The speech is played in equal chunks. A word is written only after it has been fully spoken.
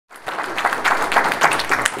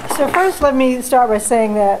So first, let me start by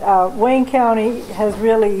saying that Wayne County has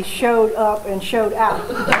really showed up and showed out.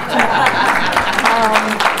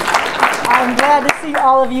 I'm glad to see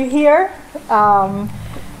all of you here.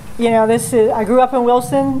 You know, I grew up in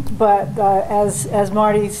Wilson, but as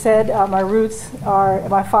Marty said,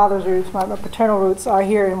 my father's roots, my paternal roots are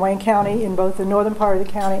here in Wayne County, in both the northern part of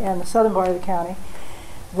the county and the southern part of the county.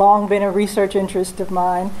 Long been a research interest of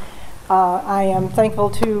mine. I am thankful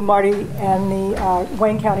to Marty and the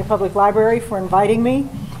Wayne County Public Library for inviting me.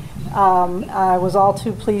 I was all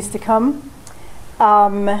too pleased to come.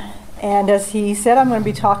 And as he said, I'm going to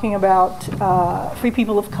be talking about free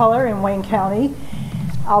people of color in Wayne County.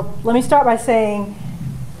 Let me start by saying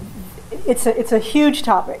it's a huge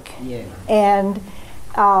topic. Yeah. And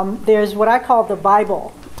there's what I call the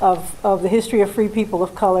Bible of the history of free people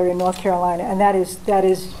of color in North Carolina, and that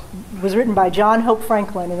was written by John Hope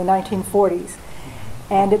Franklin in the 1940s,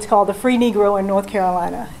 and it's called The Free Negro in North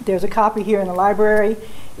Carolina. There's a copy here in the library.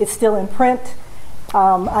 It's still in print.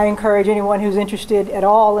 I encourage anyone who's interested at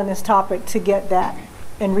all in this topic to get that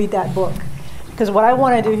and read that book, because what I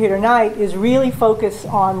want to do here tonight is really focus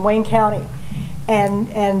on Wayne County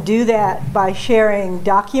and do that by sharing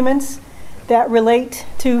documents that relate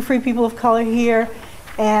to free people of color here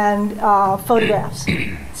and photographs.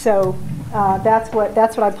 So that's what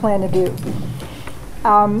I plan to do.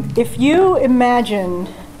 If you imagine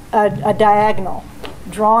a diagonal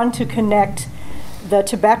drawn to connect the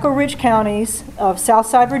tobacco-rich counties of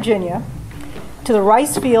Southside Virginia to the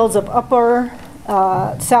rice fields of upper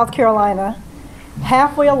South Carolina,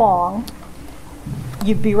 halfway along,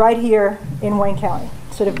 you'd be right here in Wayne County,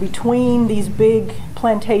 sort of between these big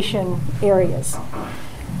plantation areas.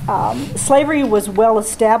 Slavery was well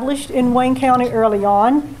established in Wayne County early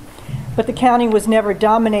on, but the county was never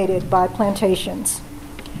dominated by plantations.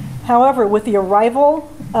 However, with the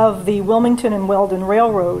arrival of the Wilmington and Weldon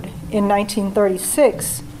Railroad in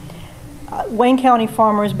 1936, Wayne County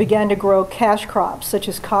farmers began to grow cash crops such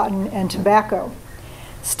as cotton and tobacco.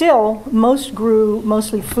 Still, most grew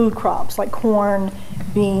mostly food crops like corn,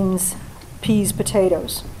 beans, peas,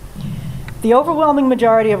 potatoes. The overwhelming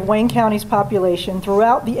majority of Wayne County's population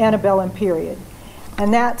throughout the antebellum period,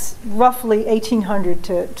 and that's roughly 1800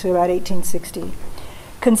 to about 1860,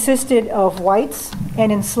 consisted of whites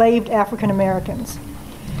and enslaved African Americans.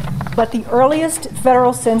 But the earliest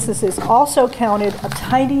federal censuses also counted a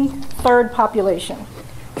tiny third population,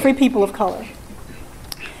 free people of color.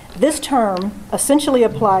 This term essentially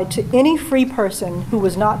applied to any free person who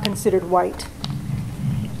was not considered white.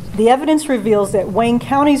 The evidence reveals that Wayne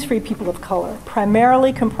County's free people of color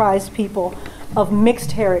primarily comprised people of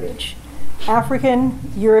mixed heritage, African,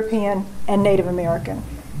 European, and Native American.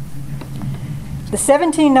 The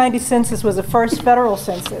 1790 census was the first federal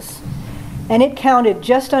census, and it counted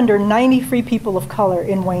just under 90 free people of color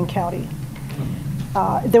in Wayne County.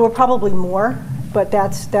 There were probably more, but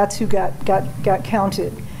that's who got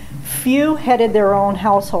counted. Few headed their own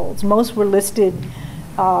households. Most were listed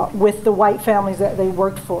with the white families that they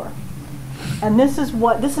worked for. And this is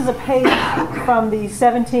a page from the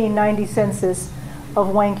 1790 census of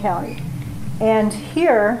Wayne County. And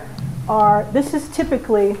here this is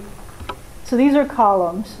typically, so these are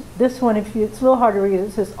columns. This one, it's a little hard to read,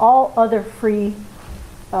 it says all other free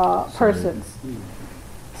persons.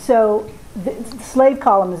 So the slave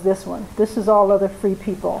column is this one. This is all other free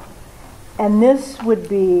people. And this would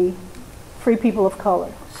be free people of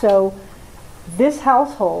color. So this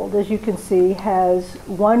household, as you can see, has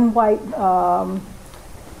one white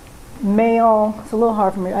male. It's a little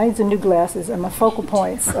hard for me. I need some new glasses, and my focal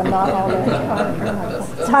points are not all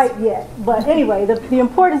that tight yet. But anyway, the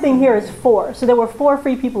important thing here is 4. So there were 4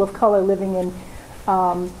 free people of color living in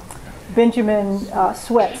Benjamin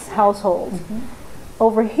Sweat's household.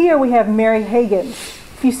 Over here we have Mary Hagan's.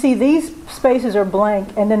 If you see, these spaces are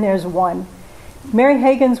blank, and then there's 1. Mary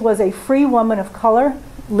Hagan's was a free woman of color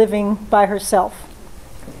living by herself.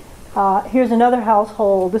 Here's another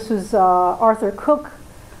household. This is Arthur Cook,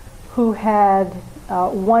 who had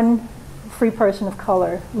 1 free person of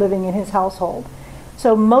color living in his household.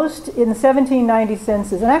 So most in the 1790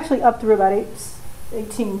 census, and actually up through about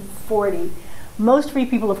 1840, most free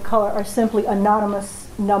people of color are simply anonymous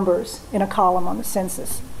numbers in a column on the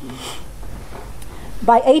census.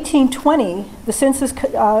 By 1820, the census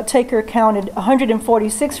taker counted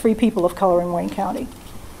 146 free people of color in Wayne County,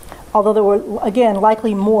 although there were, again,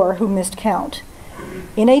 likely more who missed count.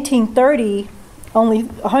 In 1830, only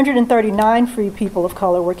 139 free people of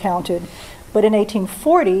color were counted, but in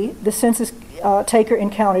 1840, the census taker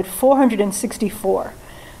encountered 464,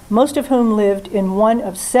 most of whom lived in one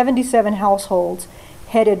of 77 households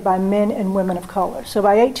headed by men and women of color. So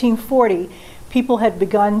by 1840, people had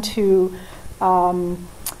begun to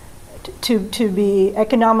be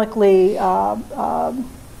economically, to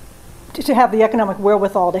have the economic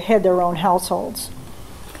wherewithal to head their own households.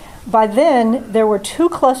 By then, there were 2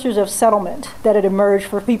 clusters of settlement that had emerged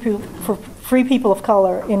for free people of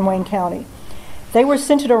color in Wayne County. They were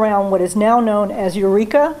centered around what is now known as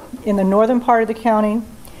Eureka in the northern part of the county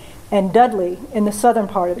and Dudley in the southern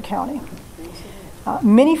part of the county.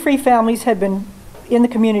 Many free families had been in the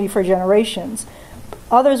community for generations.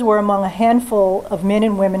 Others were among a handful of men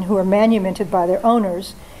and women who were manumitted by their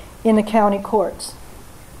owners in the county courts.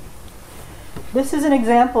 This is an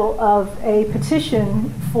example of a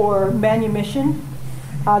petition for manumission.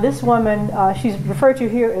 This woman, she's referred to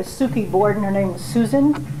here as Suki Borden. Her name was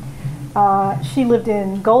Susan. She lived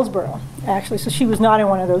in Goldsboro, actually, so she was not in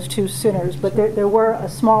one of those 2 centers, but there were a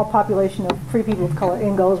small population of free people of color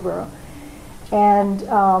in Goldsboro. And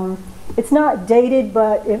it's not dated,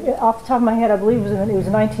 but off the top of my head, I believe it was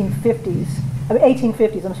 1950s,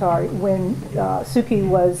 1850s, I'm sorry, when Suki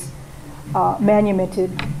was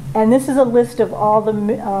manumitted. And this is a list of all the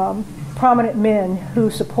prominent men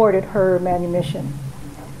who supported her manumission.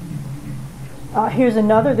 Here's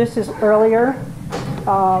another. This is earlier.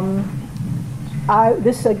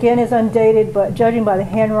 This again is undated, but judging by the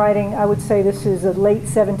handwriting, I would say this is the late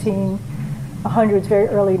 1700s, very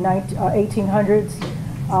early 1800s.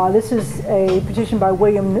 This is a petition by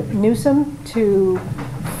William Newsom to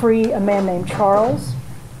free a man named Charles.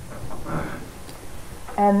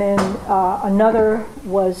 And then another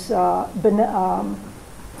was the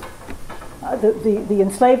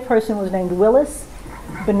enslaved person was named Willis.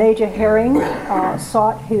 Benajah Herring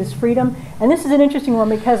sought his freedom. And this is an interesting one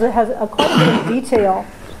because it has quite a bit of detail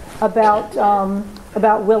about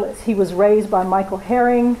Willis. He was raised by Michael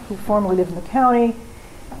Herring, who formerly lived in the county.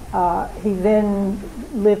 He then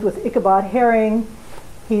lived with Ichabod Herring.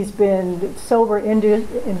 He's been sober,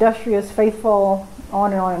 industrious, faithful,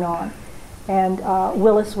 on and on and on. And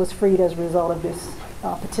Willis was freed as a result of this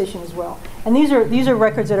petition as well. And these are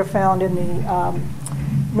records that are found in the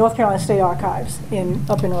North Carolina State Archives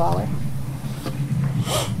up in Raleigh.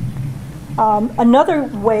 Another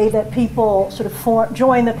way that people sort of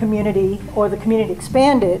joined the community, or the community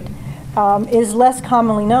expanded, is less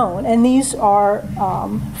commonly known. And these are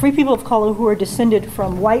free people of color who are descended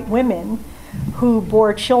from white women who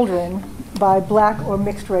bore children by black or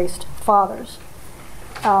mixed-raced fathers.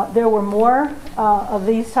 There were more of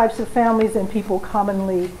these types of families than people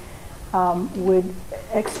commonly would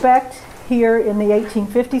expect. Here in the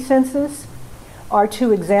 1850 census are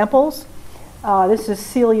 2 examples. This is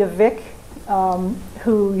Celia Vick,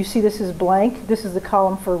 who, you see this is blank. This is the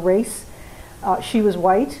column for race. She was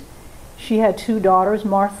white. She had 2 daughters,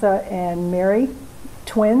 Martha and Mary,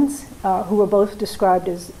 twins, who were both described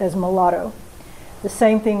as mulatto. The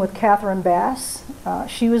same thing with Catherine Bass.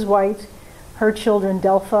 She was white. Her children,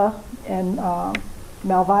 Delpha and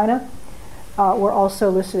Malvina, were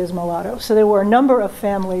also listed as mulatto. So there were a number of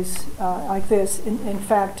families like this. In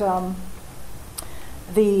fact,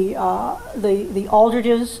 the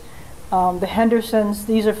Aldridges, the Hendersons,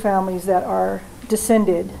 these are families that are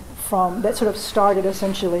descended from, that sort of started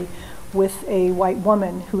essentially with a white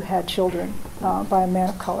woman who had children by a man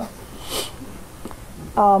of color.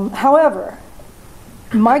 However,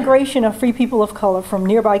 migration of free people of color from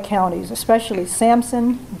nearby counties, especially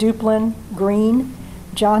Sampson, Duplin, Greene,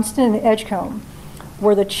 Johnston, and Edgecombe,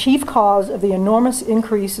 were the chief cause of the enormous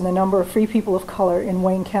increase in the number of free people of color in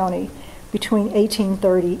Wayne County between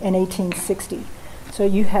 1830 and 1860. So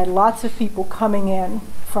you had lots of people coming in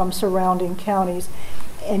from surrounding counties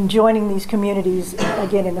and joining these communities,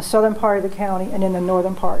 again, in the southern part of the county and in the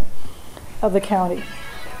northern part of the county.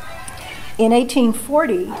 In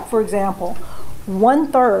 1840, for example,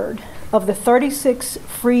 1/3 of the 36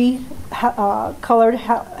 free colored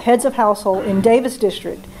heads of household in Davis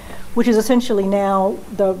District, which is essentially now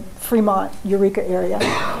the Fremont, Eureka area,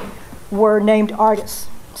 were named artists.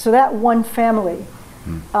 So that one family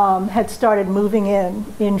had started moving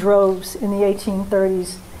in droves in the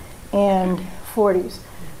 1830s and 40s.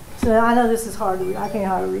 So I know this is hard to read. I can't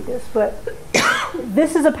hardly read this, but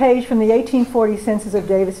this is a page from the 1840 census of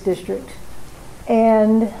Davis District.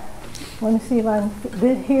 And let me see if I'm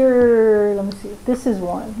here. Let me see. This is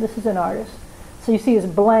one. This is an artist. So you see it's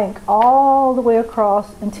blank all the way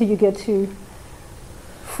across until you get to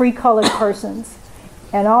free colored persons.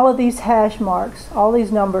 And all of these hash marks, all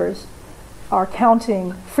these numbers, are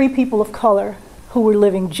counting free people of color who were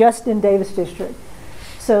living just in Davis District.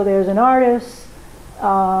 So there's an artist.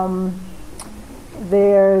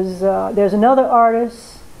 There's another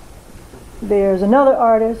artist. There's another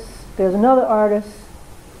artist. There's another artist.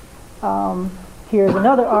 Here's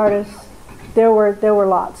another artist. There were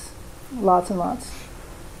lots and lots.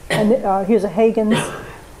 And here's a Hagen's.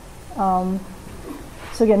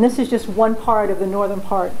 So again, this is just one part of the northern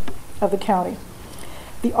part of the county.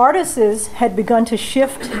 The Artists had begun to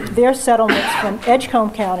shift their settlements from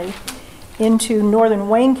Edgecombe County into northern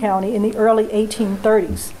Wayne County in the early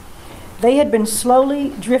 1830s. They had been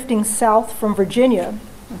slowly drifting south from Virginia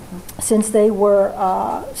since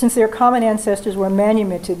their common ancestors were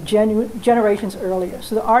manumitted generations earlier.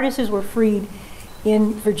 So the Artists were freed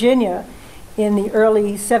in Virginia in the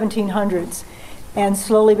early 1700s and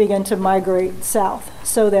slowly began to migrate south,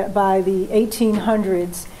 so that by the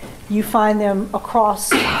 1800s you find them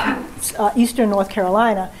across eastern North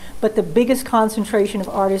Carolina, but the biggest concentration of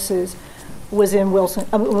Artists was in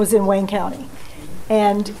Wayne County.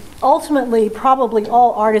 And ultimately, probably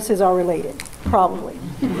all Artists are related, probably.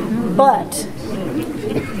 But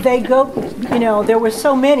they go, there were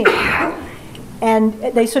so many, and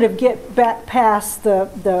they sort of get back past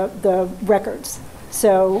the records.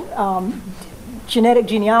 So genetic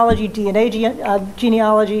genealogy, DNA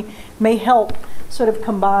genealogy may help sort of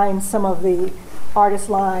combine some of the artist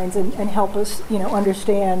lines and help us,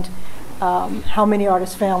 understand how many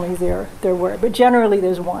artist families there were. But generally,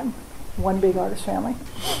 there's one big artist family.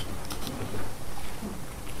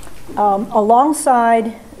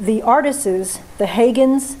 Alongside the Artists, the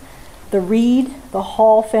Hagens, the Reed, the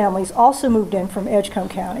Hall families also moved in from Edgecombe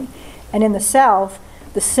County. And in the south,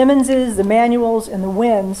 the Simmonses, the Manuels, and the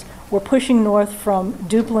Winns were pushing north from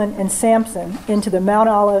Duplin and Sampson into the Mount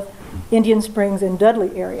Olive, Indian Springs, and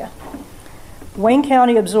Dudley area. Wayne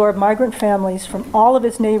County absorbed migrant families from all of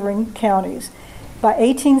its neighboring counties. By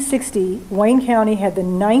 1860, Wayne County had the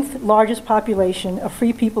 9th largest population of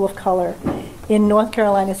free people of color in North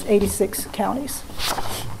Carolina's 86 counties.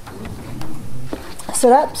 So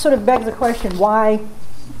that sort of begs the question, why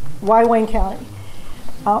Wayne County?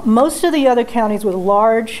 Most of the other counties with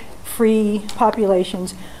large free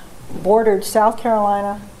populations bordered South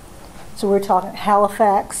Carolina, so we're talking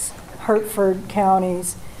Halifax, Hertford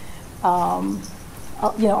counties, all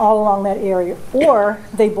along that area, or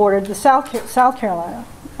they bordered the South Carolina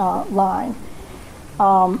line,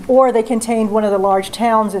 or they contained one of the large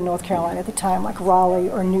towns in North Carolina at the time, like Raleigh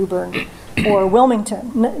or New Bern or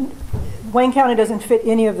Wilmington. Wayne County doesn't fit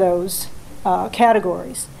any of those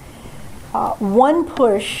categories. One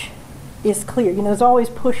push is clear. There's always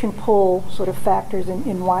push and pull sort of factors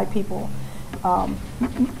in why people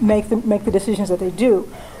make the decisions that they do.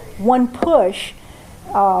 One push,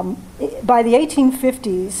 by the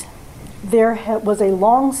 1850s, there was a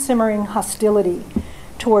long simmering hostility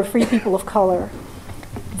toward free people of color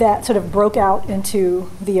that sort of broke out into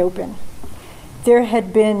the open. There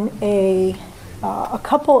had been a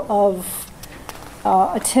couple of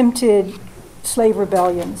attempted slave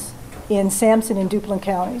rebellions in Sampson and Duplin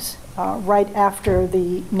counties right after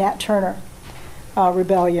the Nat Turner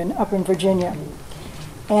rebellion up in Virginia.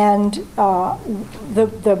 And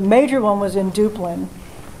the major one was in Duplin,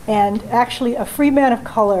 and actually a free man of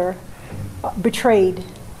color betrayed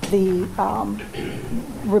the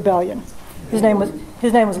rebellion. His name was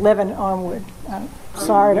Levin Armwood.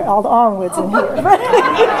 Sorry to all the Armwoods in here.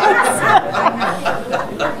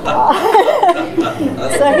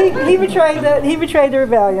 So he betrayed the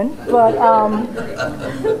rebellion, but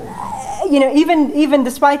even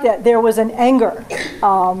despite that, there was an anger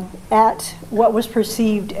at what was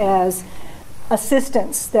perceived as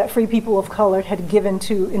assistance that free people of color had given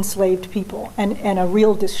to enslaved people, and a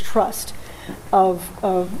real distrust of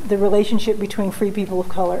the relationship between free people of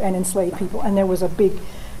color and enslaved people. And there was a big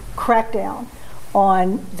crackdown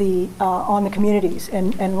on the communities,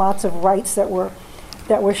 and lots of rights that were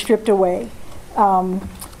stripped away.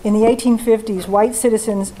 In the 1850s, white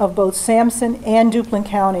citizens of both Sampson and Duplin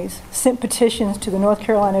counties sent petitions to the North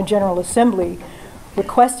Carolina General Assembly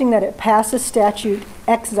requesting that it pass a statute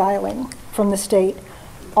exiling from the state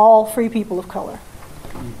all free people of color.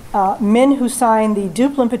 Men who signed the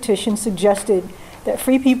Duplin petition suggested that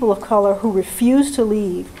free people of color who refused to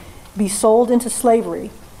leave be sold into slavery,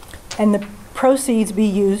 and the proceeds be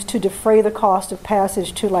used to defray the cost of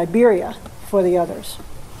passage to Liberia for the others.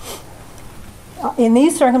 In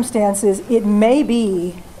these circumstances, it may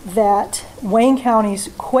be that Wayne County's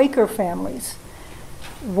Quaker families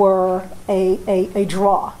were a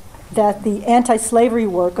draw, that the anti-slavery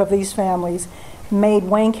work of these families made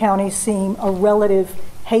Wayne County seem a relative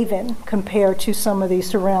haven compared to some of the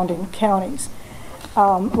surrounding counties.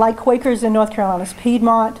 Like Quakers in North Carolina's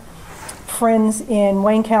Piedmont, Friends in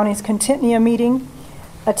Wayne County's Contentnia meeting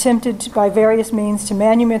attempted by various means to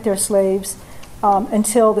manumit their slaves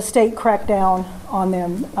until the state cracked down on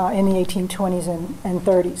them in the 1820s and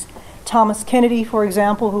 30s. Thomas Kennedy, for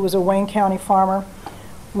example, who was a Wayne County farmer,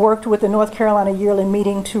 worked with the North Carolina Yearly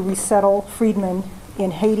Meeting to resettle freedmen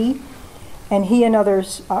in Haiti, and he and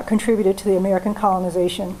others contributed to the American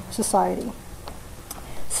Colonization Society.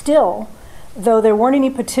 Still, though there weren't any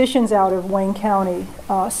petitions out of Wayne County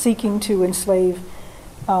seeking to enslave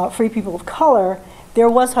free people of color, there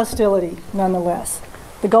was hostility nonetheless.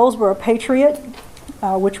 The Goldsboro Patriot,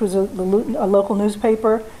 which was a local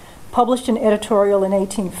newspaper, published an editorial in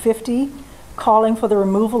 1850 calling for the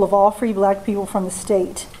removal of all free black people from the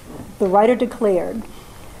state. The writer declared,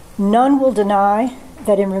 "None will deny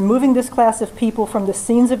that in removing this class of people from the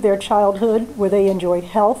scenes of their childhood where they enjoyed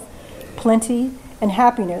health, plenty, and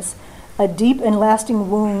happiness, a deep and lasting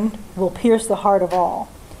wound will pierce the heart of all.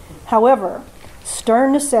 However,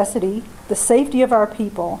 stern necessity, the safety of our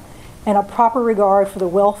people, and a proper regard for the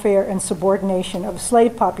welfare and subordination of the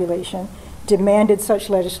slave population demanded such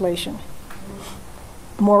legislation."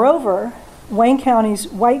 Moreover, Wayne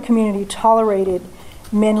County's white community tolerated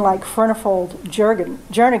men like Furnifold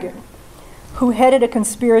Jernigan, who headed a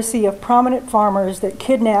conspiracy of prominent farmers that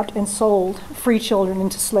kidnapped and sold free children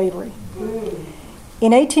into slavery.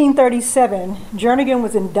 In 1837, Jernigan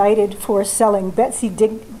was indicted for selling Betsy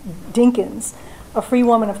Dinkins, a free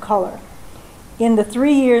woman of color. In the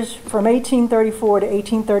 3 years from 1834 to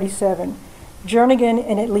 1837, Jernigan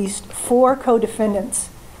and at least 4 co-defendants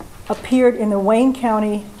appeared in the Wayne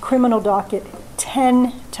County criminal docket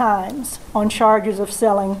 10 times on charges of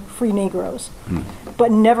selling free Negroes,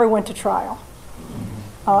 but never went to trial.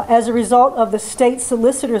 As a result of the state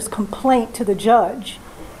solicitor's complaint to the judge,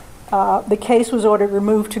 the case was ordered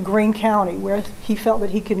removed to Greene County, where he felt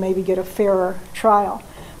that he could maybe get a fairer trial.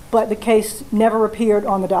 But the case never appeared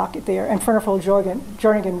on the docket there, and Furnifold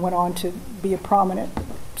Jernigan went on to be a prominent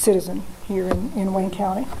citizen here in Wayne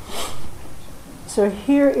County. So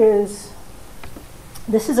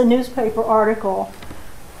this is a newspaper article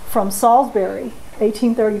from Salisbury,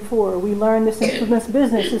 1834. We learn this infamous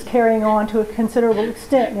business is carrying on to a considerable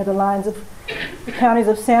extent near the lines of the counties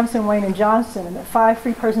of Sampson, Wayne, and Johnston, and that 5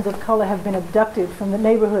 free persons of color have been abducted from the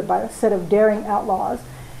neighborhood by a set of daring outlaws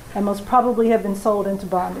and most probably have been sold into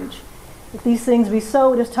bondage. If these things be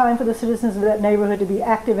so, it is time for the citizens of that neighborhood to be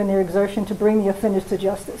active in their exertion to bring the offenders to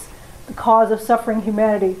justice. The cause of suffering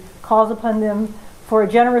humanity calls upon them for a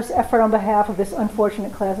generous effort on behalf of this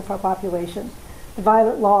unfortunate class of our population. The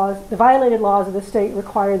violated laws of the state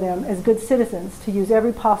require them, as good citizens, to use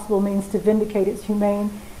every possible means to vindicate its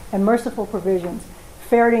humane and merciful provisions,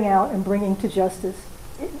 ferreting out and bringing to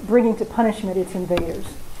punishment its invaders.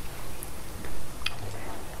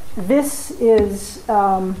 This is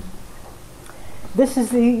the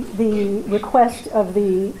request of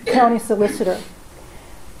the county solicitor.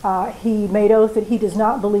 He made oath that he does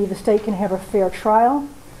not believe the state can have a fair trial.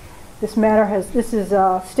 This is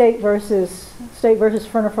state versus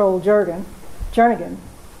Furnifold Jernigan.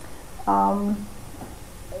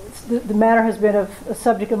 The matter has been a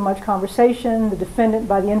subject of much conversation. The defendant,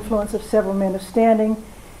 by the influence of several men of standing,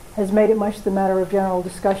 has made it much the matter of general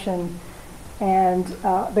discussion. And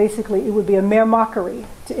basically, it would be a mere mockery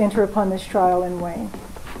to enter upon this trial in Wayne.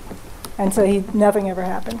 And so nothing ever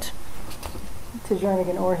happened to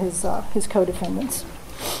Jernigan or his co-defendants.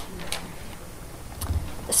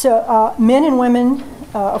 So men and women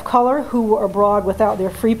of color who were abroad without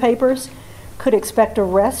their free papers could expect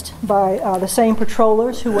arrest by the same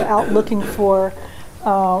patrollers who were out looking for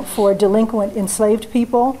delinquent enslaved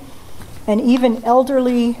people. And even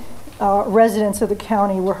elderly residents of the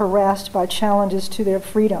county were harassed by challenges to their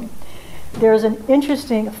freedom. There's an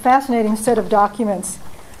interesting, fascinating set of documents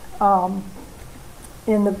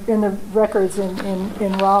in the records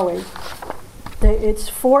in Raleigh. It's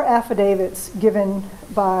 4 affidavits given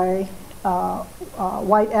by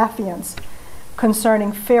white affiants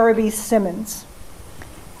concerning Farabee Simmons.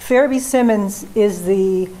 Farabee Simmons is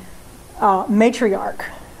the matriarch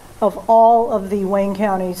of all of the Wayne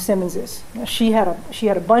County Simmonses. Now, she had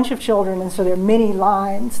a bunch of children, and so there are many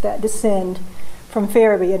lines that descend from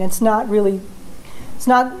Farabee, and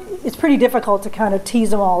it's pretty difficult to kind of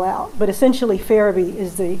tease them all out. But essentially, Farabee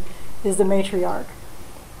is the matriarch.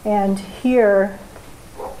 And here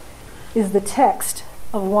is the text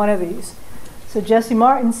of one of these. So Jesse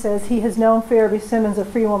Martin says he has known Farabee Simmons, a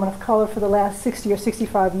free woman of color, for the last 60 or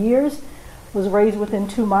 65 years, was raised within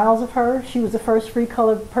 2 miles of her. She was the first free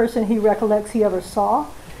colored person he recollects he ever saw,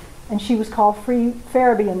 and she was called Free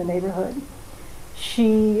Farabee in the neighborhood.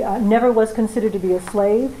 She never was considered to be a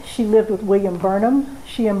slave. She lived with William Burnham.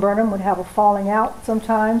 She and Burnham would have a falling out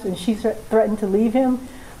sometimes, and she threatened to leave him,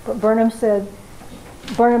 but Burnham said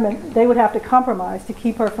they would have to compromise to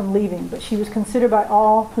keep her from leaving, but she was considered by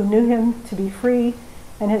all who knew him to be free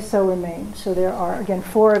and has so remained. So there are, again,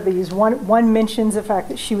 4 of these. One mentions the fact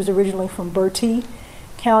that she was originally from Bertie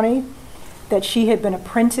County, that she had been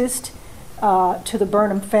apprenticed to the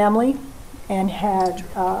Burnham family and had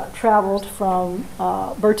traveled from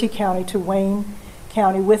Bertie County to Wayne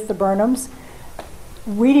County with the Burnhams.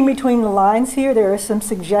 Reading between the lines here, there is some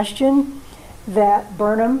suggestion that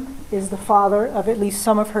Burnham is the father of at least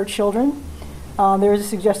some of her children. There is a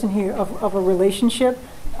suggestion here of a relationship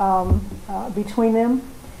between them.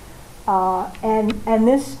 And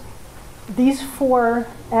these 4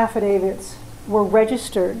 affidavits were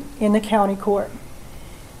registered in the county court.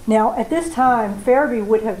 Now, at this time, Farabee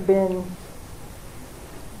would have been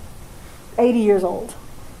 80 years old.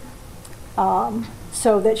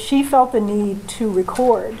 So that she felt the need to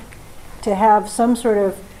record, to have some sort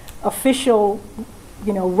of official,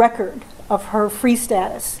 record of her free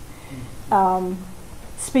status,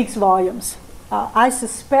 speaks volumes. I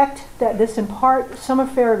suspect that this, in part, some of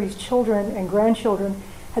Farabee's children and grandchildren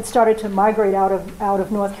had started to migrate out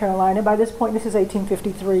of North Carolina. By this point, this is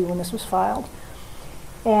 1853 when this was filed,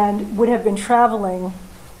 and would have been traveling.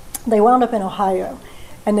 They wound up in Ohio,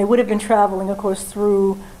 and they would have been traveling, of course,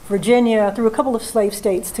 through Virginia, through a couple of slave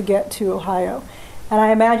states to get to Ohio. And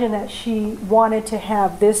I imagine that she wanted to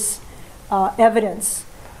have this evidence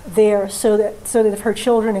there so that if her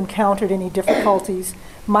children encountered any difficulties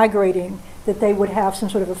migrating, that they would have some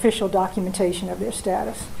sort of official documentation of their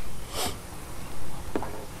status.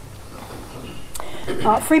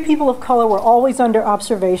 Free people of color were always under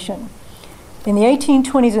observation. In the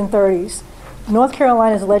 1820s and 30s, North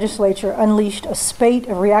Carolina's legislature unleashed a spate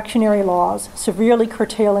of reactionary laws severely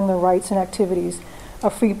curtailing the rights and activities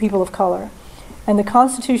of free people of color, and the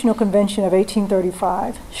Constitutional Convention of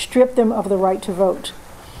 1835 stripped them of the right to vote.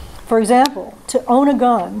 For example, to own a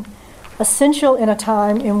gun, essential in a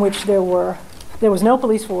time in which there was no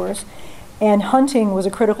police force and hunting was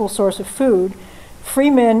a critical source of food,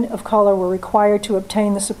 free men of color were required to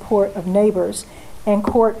obtain the support of neighbors and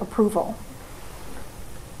court approval.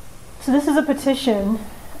 So this is a petition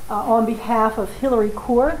on behalf of Hilary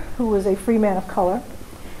Coeur, who was a free man of color.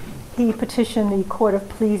 He petitioned the Court of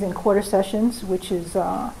Pleas and Quarter Sessions, which is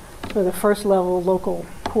for the first level local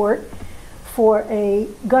court, for a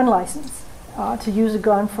gun license, to use a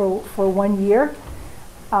gun for 1 year.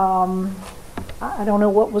 I don't know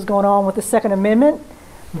what was going on with the Second Amendment,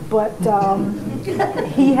 but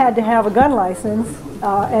he had to have a gun license,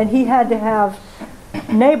 and he had to have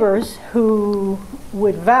neighbors who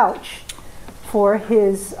would vouch for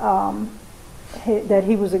that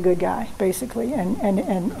he was a good guy, basically,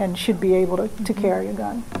 and should be able to carry a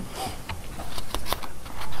gun.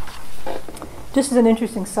 Just as an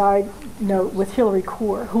interesting side note with Hilary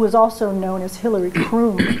Coeur, who was also known as Hilary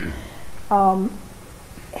Kroom,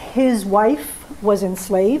 his wife was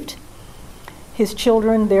enslaved. His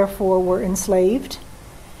children, therefore, were enslaved.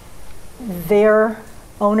 Their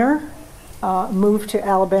owner moved to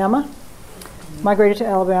Alabama, migrated to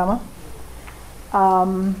Alabama.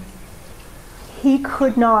 He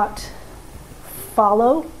could not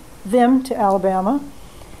follow them to Alabama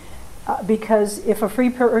because if a free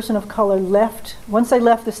person of color left, once they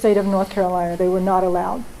left the state of North Carolina, they were not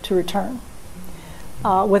allowed to return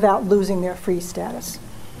without losing their free status.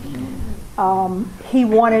 He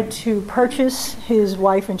wanted to purchase his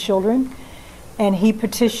wife and children, and he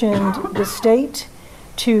petitioned the state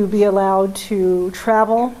to be allowed to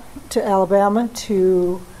travel to Alabama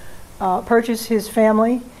to purchase his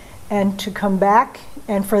family and to come back,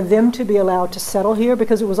 and for them to be allowed to settle here,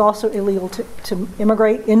 because it was also illegal to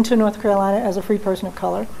immigrate into North Carolina as a free person of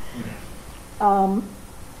color.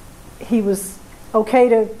 He was okay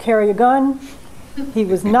to carry a gun. He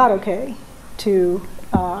was not okay to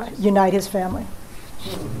unite his family.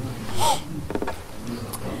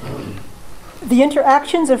 The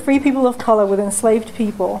interactions of free people of color with enslaved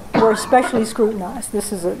people were especially scrutinized.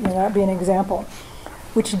 This is that'd be an example,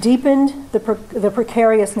 which deepened the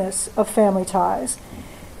precariousness of family ties.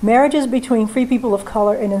 Marriages between free people of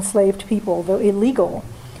color and enslaved people, though illegal,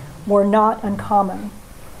 were not uncommon.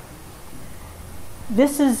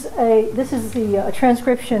 This is a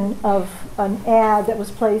transcription of an ad that was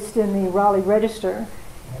placed in the Raleigh Register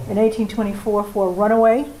in 1824 for a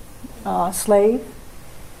runaway slave.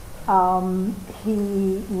 He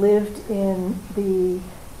lived in the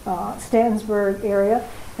Stantonburg area.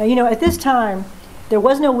 Now, at this time, there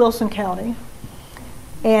was no Wilson County,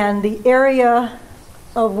 and the area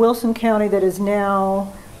of Wilson County that is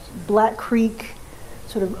now Black Creek,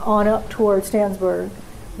 sort of on up toward Stantonburg,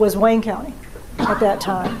 was Wayne County at that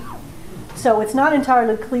time. So it's not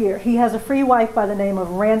entirely clear. He has a free wife by the name of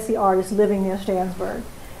Rancy Artis living near Stantonburg.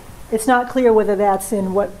 It's not clear whether that's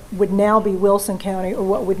in what would now be Wilson County or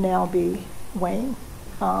what would now be Wayne.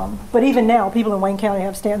 But even now, people in Wayne County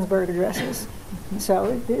have Stantonsburg addresses.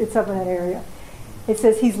 So it's up in that area. It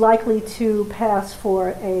says he's likely to pass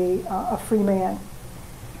for a free man.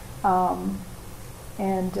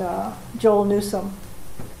 And Joel Newsom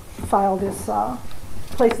filed this,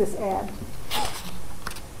 placed this ad.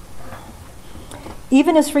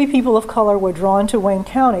 Even as free people of color were drawn to Wayne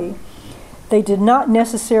County, they did not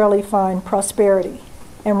necessarily find prosperity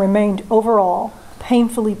and remained overall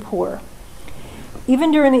painfully poor.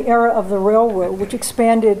 Even during the era of the railroad, which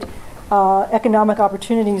expanded economic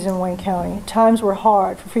opportunities in Wayne County, times were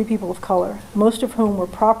hard for free people of color, most of whom were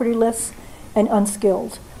propertyless and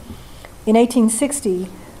unskilled. In 1860,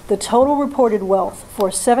 the total reported wealth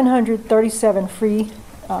for 737 free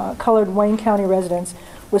colored Wayne County residents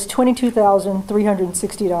was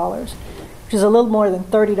 $22,360, which is a little more than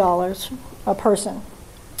 $30 a person.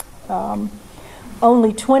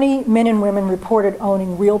 Only 20 men and women reported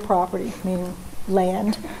owning real property, meaning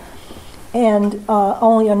land, and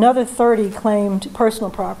only another 30 claimed personal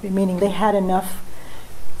property, meaning they had enough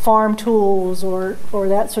farm tools or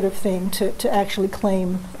that sort of thing to actually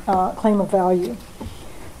claim a value.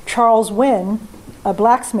 Charles Wynn, a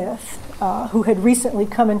blacksmith who had recently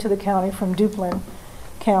come into the county from Duplin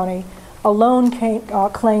County, alone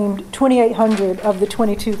claimed 2,800 of the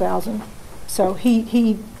 22,000. So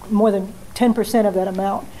he more than 10% of that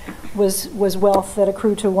amount was wealth that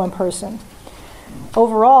accrued to one person.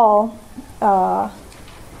 Overall, the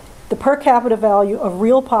per capita value of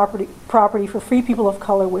real property for free people of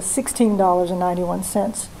color was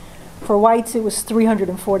 $16.91. For whites, it was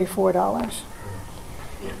 $344.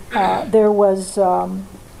 There was the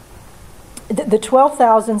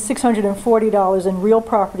 $12,640 in real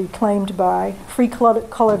property claimed by free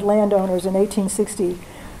colored landowners in 1860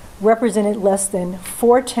 represented less than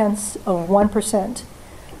 0.4%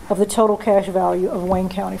 of the total cash value of Wayne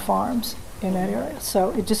County farms in that area.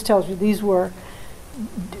 So it just tells you these were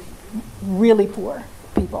really poor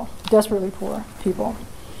people, desperately poor people.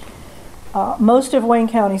 Most of Wayne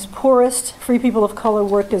County's poorest free people of color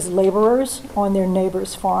worked as laborers on their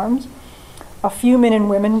neighbors' farms. A few men and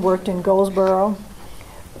women worked in Goldsboro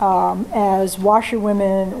as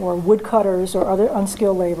washerwomen or woodcutters or other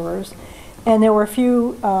unskilled laborers. And there were a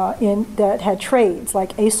few that had trades,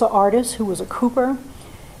 like Asa Artis, who was a cooper,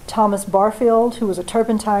 Thomas Barfield, who was a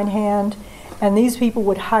turpentine hand, and these people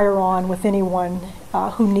would hire on with anyone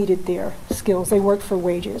who needed their skills. They worked for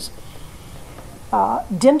wages.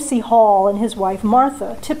 Dempsey Hall and his wife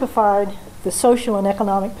Martha typified the social and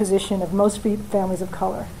economic position of most free families of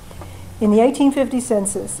color. In the 1850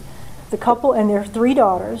 census, the couple and their 3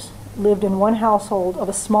 daughters lived in one household of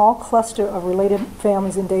a small cluster of related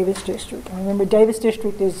families in Davis District. And remember, Davis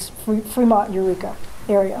District is Fremont, Eureka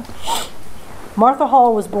area. Martha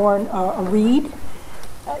Hall was born a Reed.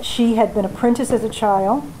 She had been apprenticed as a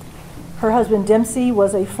child. Her husband Dempsey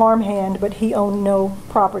was a farmhand, but he owned no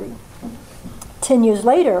property. 10 years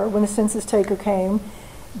later, when the census taker came,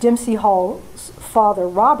 Dempsey Hall's father,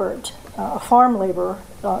 Robert, a farm laborer,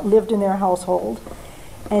 lived in their household.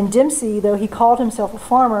 And Dempsey, though he called himself a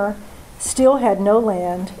farmer, still had no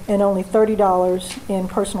land and only $30 in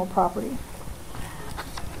personal property.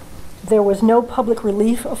 There was no public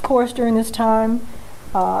relief, of course, during this time.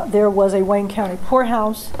 There was a Wayne County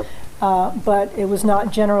poorhouse, but it was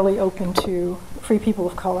not generally open to free people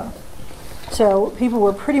of color. So people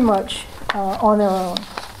were pretty much on their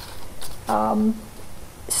own.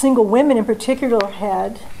 Single women in particular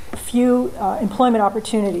had few employment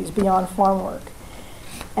opportunities beyond farm work.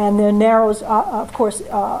 And their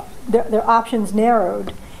their options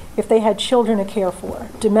narrowed if they had children to care for.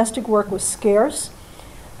 Domestic work was scarce,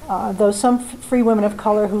 though some free women of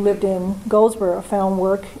color who lived in Goldsboro found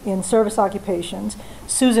work in service occupations.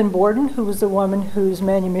 Susan Borden, who was the woman whose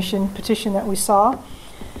manumission petition that we saw,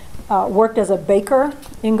 worked as a baker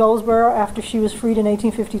in Goldsboro after she was freed in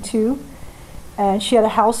 1852. And she had a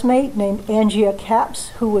housemate named Angia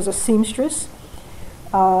Capps, who was a seamstress.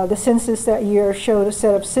 The census that year showed a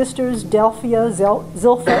set of sisters, Delphia,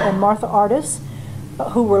 Zilpha, and Martha Artis,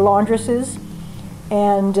 who were laundresses,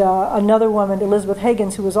 and another woman, Elizabeth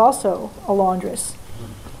Higgins, who was also a laundress.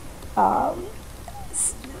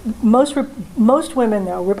 Most women,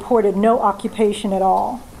 though, reported no occupation at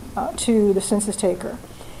all to the census taker.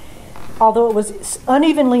 Although it was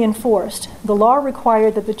unevenly enforced, the law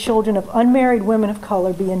required that the children of unmarried women of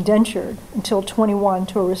color be indentured until 21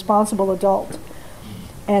 to a responsible adult.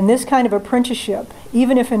 And this kind of apprenticeship,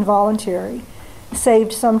 even if involuntary,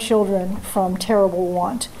 saved some children from terrible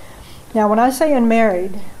want. Now, when I say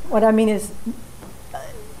unmarried, what I mean is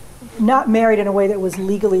not married in a way that was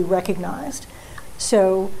legally recognized.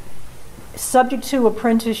 So subject to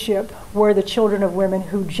apprenticeship were the children of women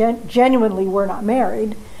who genuinely were not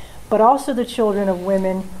married, but also the children of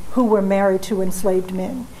women who were married to enslaved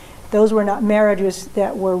men. Those were not marriages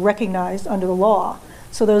that were recognized under the law,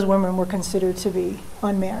 so those women were considered to be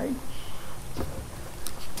unmarried.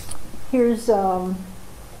 Here's an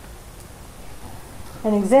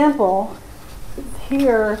example.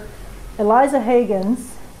 Here, Eliza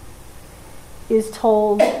Higgins is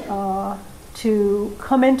told to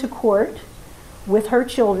come into court with her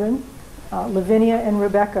children, Lavinia and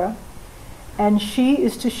Rebecca, and she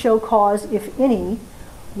is to show cause, if any,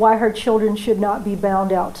 why her children should not be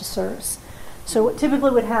bound out to service. So what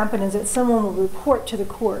typically would happen is that someone will report to the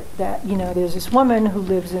court that, there's this woman who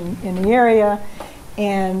lives in the area,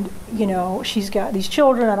 and, she's got these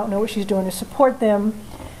children. I don't know what she's doing to support them.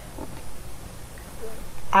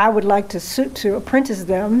 I would like to apprentice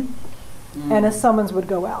them, and a summons would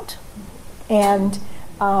go out. And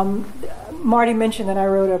Marty mentioned that I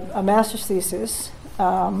wrote a master's thesis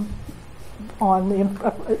on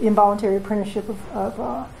the involuntary apprenticeship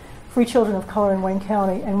of free children of color in Wayne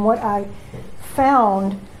County. And what I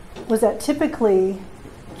found was that typically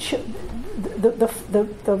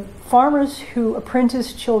the farmers who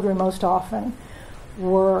apprenticed children most often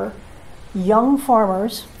were young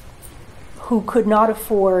farmers who could not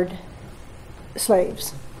afford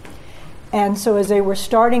slaves. And so as they were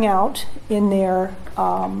starting out in their,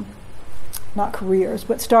 not careers,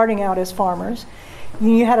 but starting out as farmers,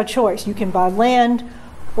 you had a choice. You can buy land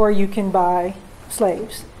or you can buy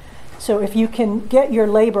slaves. So if you can get your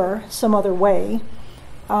labor some other way,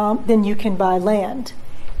 then you can buy land.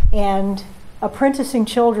 And apprenticing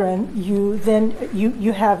children, you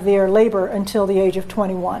have their labor until the age of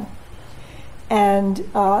 21. And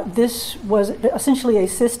this was essentially a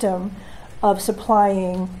system of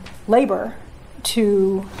supplying labor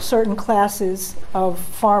to certain classes of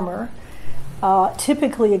farmer.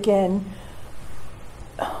 Typically, again,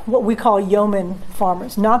 what we call yeoman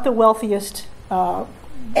farmers, not the wealthiest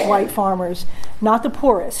white farmers, not the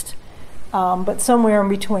poorest, but somewhere in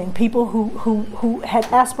between. People who had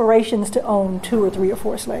aspirations to own 2 or 3 or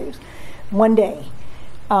 4 slaves one day.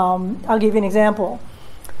 I'll give you an example.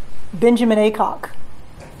 Benjamin Aycock,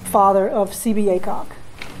 father of C.B. Aycock,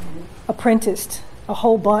 apprenticed a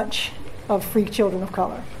whole bunch of free children of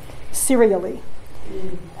color, serially.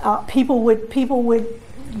 People would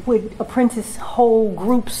apprentice whole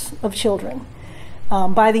groups of children.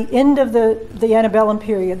 By the end of the antebellum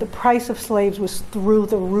period, the price of slaves was through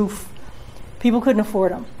the roof. People couldn't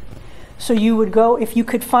afford them. So you would go, if you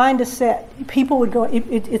could find a set, people would go,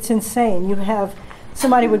 it's insane.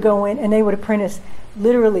 Somebody would go in and they would apprentice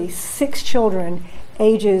literally 6 children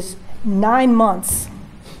ages 9 months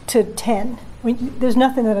to 10. There's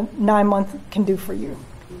nothing that a 9-month can do for you,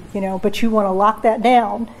 but you want to lock that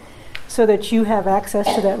down so that you have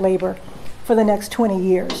access to that labor for the next 20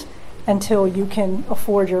 years until you can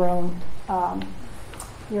afford your own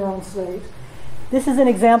slaves. This is an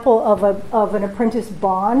example of an apprentice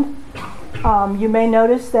bond. You may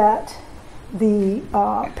notice that the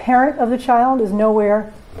parent of the child is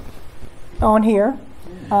nowhere on here.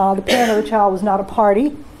 The parent of the child was not a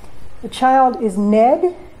party. The child is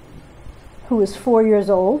Ned, who is 4 years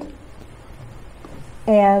old,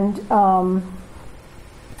 and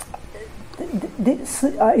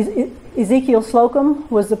Ezekiel Slocum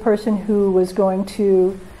was the person who was going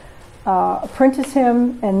to apprentice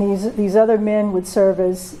him, and these other men would serve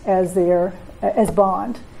as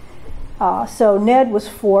bond. So Ned was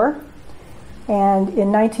 4, and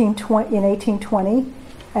in 1820,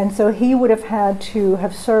 and so he would have had to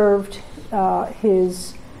have served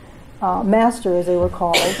his master, as they were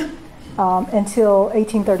called, until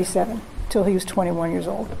 1837, till he was 21 years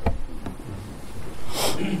old.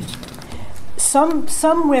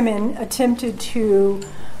 Some women attempted to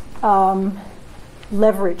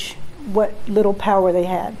leverage what little power they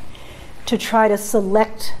had to try to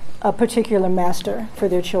select a particular master for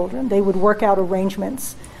their children. They would work out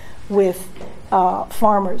arrangements with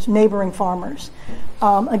farmers, neighboring farmers.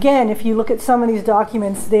 Again, if you look at some of these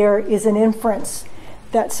documents, there is an inference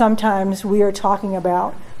that sometimes we are talking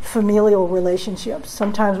about familial relationships.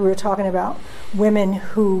 Sometimes we are talking about women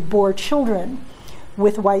who bore children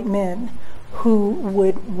with white men who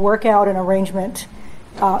would work out an arrangement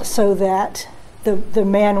so that the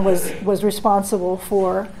man was responsible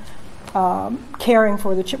for caring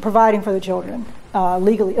for providing for the children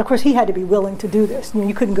legally. Of course, he had to be willing to do this.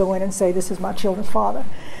 You couldn't go in and say, "This is my children's father."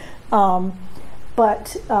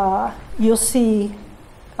 But you'll see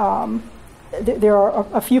there are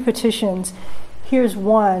a few petitions. Here's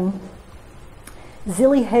one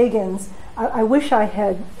Zilly Hagen's, I wish I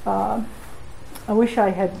had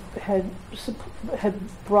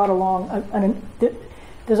brought along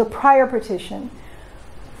there's a prior petition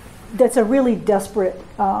that's a really desperate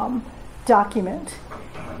document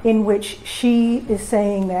in which she is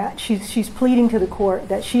saying that she's pleading to the court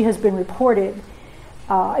that she has been reported.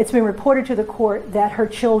 It's been reported to the court that her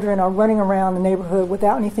children are running around the neighborhood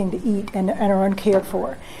without anything to eat and are uncared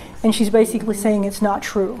for. And she's basically saying it's not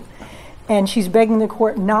true. And she's begging the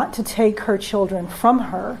court not to take her children from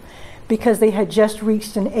her because they had just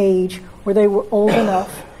reached an age where they were old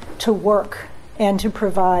enough to work and to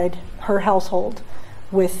provide her household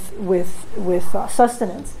with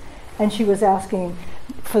sustenance. And she was asking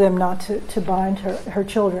for them not to bind her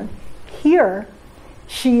children. Here,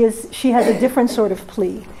 she has a different sort of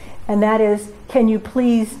plea, and that is, can you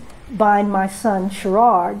please bind my son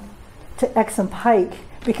Sherrod to Exham Pike,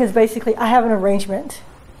 because basically I have an arrangement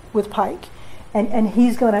with Pike, and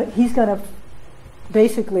he's gonna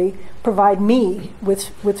basically provide me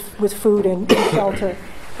with food and shelter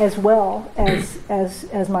as well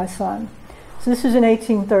as my son. So this is in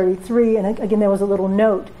 1833, and again there was a little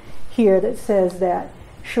note here that says that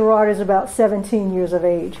Sherrod is about 17 years of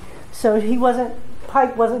age. So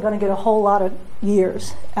Pike wasn't going to get a whole lot of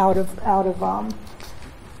years out of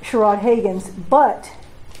Sherrod Hagen's, but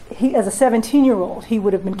he, as a 17-year-old, he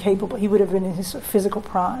would have been capable. He would have been in his physical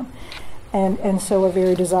prime, and so a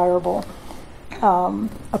very desirable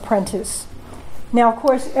apprentice. Now, of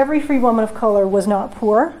course, every free woman of color was not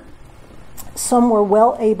poor. Some were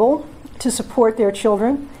well able to support their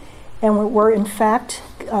children, and were in fact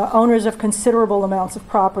owners of considerable amounts of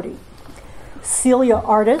property. Celia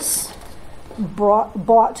Artis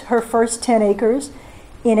bought her first 10 acres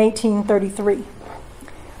in 1833.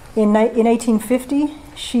 In 1850,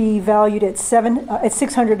 she valued at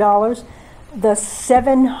 $600 the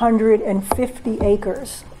 750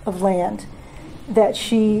 acres of land that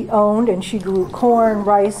she owned, and she grew corn,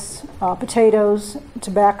 rice, potatoes,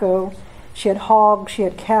 tobacco. She had hogs, she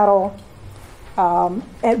had cattle.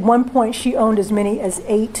 At one point, she owned as many as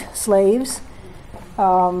 8 slaves.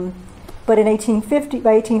 But by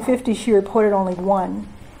 1850, she reported only 1,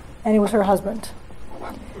 and it was her husband.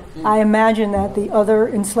 I imagine that the other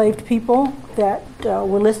enslaved people that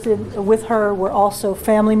were listed with her were also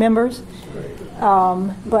family members.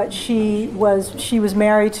 But she was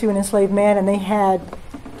married to an enslaved man, and they had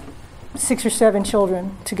 6 or 7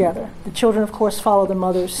 children together. The children, of course, followed the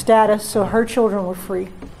mother's status, so her children were free.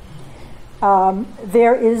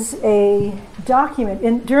 There is a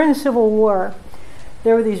document during the Civil War.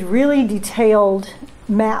 There were these really detailed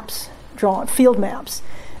field maps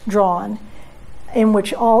drawn, in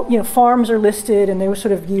which all farms are listed, and they were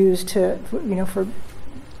sort of used to for.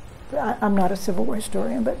 I'm not a Civil War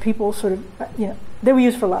historian, but people sort of they were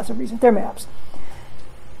used for lots of reasons. They're maps.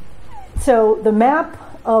 So the map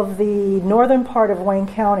of the northern part of Wayne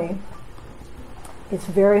County, it's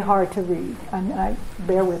very hard to read.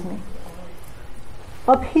 Bear with me.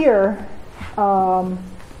 Up here,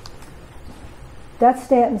 that's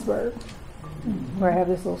Stantonsburg, where I have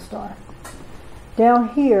this little star. Down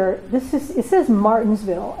here, it says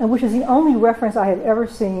Martinsville, and which is the only reference I have ever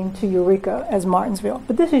seen to Eureka as Martinsville.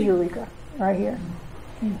 But this is Eureka, right here.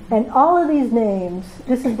 And all of these names,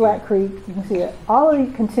 this is Black Creek, you can see it. All of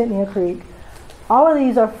these, Contentnia Creek, all of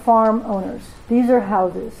these are farm owners. These are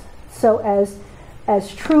houses. So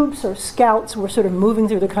as troops or scouts were sort of moving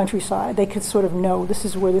through the countryside, they could sort of know this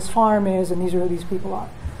is where this farm is and these are who these people are.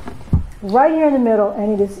 Right here in the middle,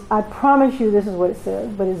 and it is, I promise you this is what it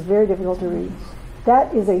says, but it's very difficult to read.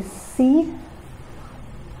 That is a C,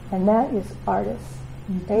 and that is Artis,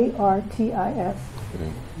 A-R-T-I-S.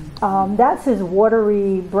 That says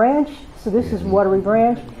Watery Branch, so this is Watery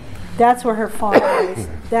Branch. That's where her farm is.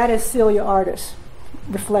 That is Celia Artis,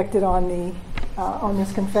 reflected on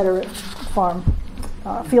this Confederate farm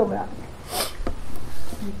field map.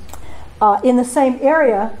 In the same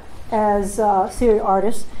area as Celia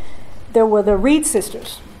Artis, there were the Reed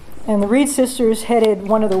sisters. And the Reed sisters headed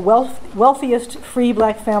one of the wealthiest free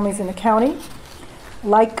black families in the county.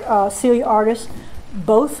 Like Celia Artis,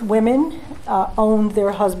 both women owned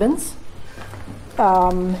their husbands.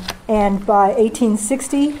 And by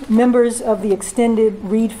 1860, members of the extended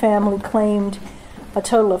Reed family claimed a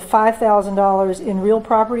total of $5,000 in real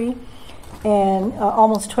property and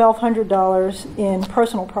almost $1,200 in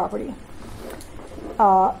personal property.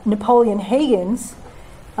 Napoleon Hagens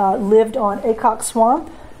lived on Acock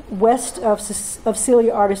Swamp, west of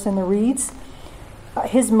Celia Artis and the Reeds.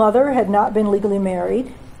 His mother had not been legally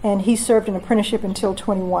married, and he served an apprenticeship until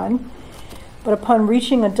 21. But upon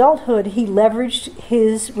reaching adulthood, he leveraged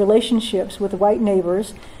his relationships with white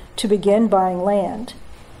neighbors to begin buying land.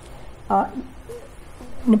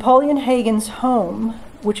 Napoleon Hagen's home,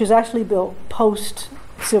 which is actually built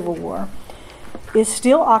post-Civil War, is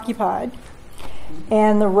still occupied,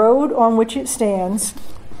 and the road on which it stands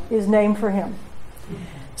is named for him.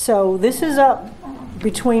 So this is up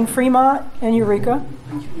between Fremont and Eureka,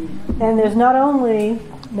 and there's not only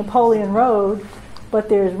Napoleon Road, but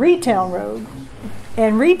there's Reedtown Road,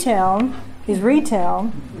 and Reedtown is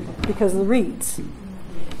Reedtown because of the Reeds.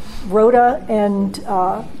 Rhoda and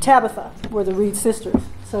Tabitha were the Reed sisters.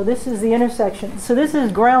 So this is the intersection. So this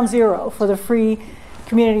is ground zero for the free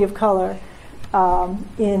community of color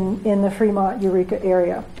in the Fremont, Eureka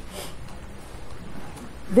area.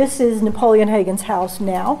 This is Napoleon Hagen's house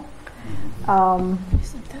now.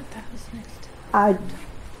 I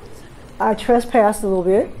trespassed a little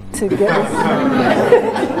bit to get this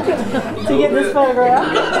to get this photograph.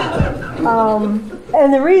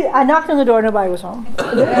 And I knocked on the door, nobody was home.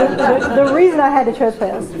 The reason I had to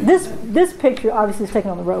trespass, this picture obviously is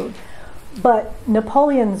taken on the road, but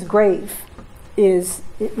Napoleon's grave is,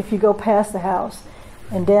 if you go past the house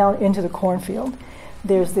and down into the cornfield,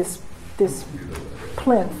 there's this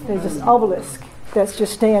plinth, there's this obelisk that's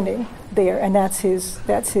just standing there, and that's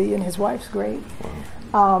he and his wife's grave.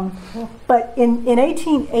 But in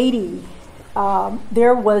 1880,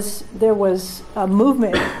 there was a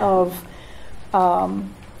movement of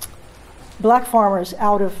black farmers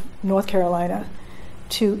out of North Carolina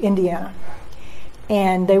to Indiana,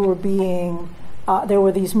 and they were being there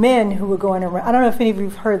were these men who were going around. I don't know if any of you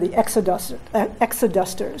have heard the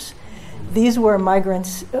exodusters. These were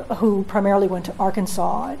migrants who primarily went to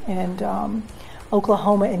Arkansas and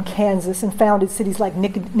Oklahoma and Kansas and founded cities like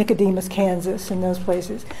Nicodemus, Kansas, and those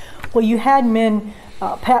places. Well, you had men,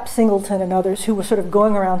 Pap Singleton and others, who were sort of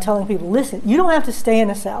going around telling people, listen, you don't have to stay in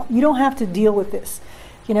the South. You don't have to deal with this.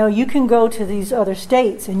 You know, you can go to these other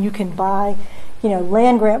states and you can buy,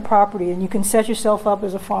 land grant property and you can set yourself up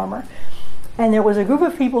as a farmer. And there was a group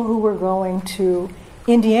of people who were going to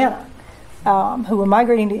Indiana, who were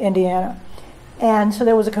migrating to Indiana. And so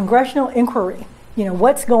there was a congressional inquiry,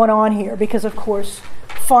 what's going on here? Because, of course,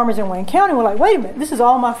 farmers in Wayne County were like, wait a minute, this is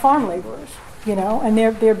all my farm laborers, and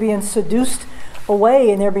they're being seduced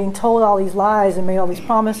away and they're being told all these lies and made all these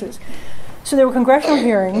promises. So there were congressional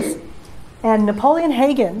hearings, and Napoleon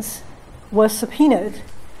Hagens was subpoenaed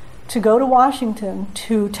to go to Washington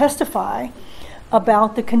to testify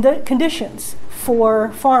about the conditions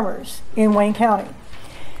for farmers in Wayne County.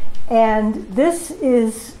 And this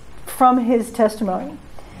is from his testimony.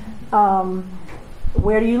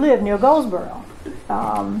 Where do you live? Near Goldsboro.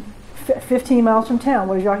 15 miles from town.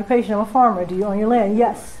 What is your occupation? I'm a farmer. Do you own your land?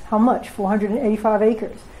 Yes. How much? 485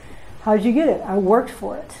 acres. How did you get it? I worked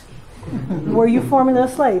for it. Were you formerly a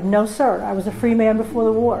slave? No, sir. I was a free man before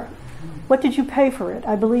the war. What did you pay for it?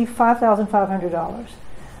 I believe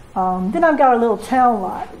 $5,500. Then I've got a little town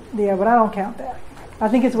lot there, but I don't count that. I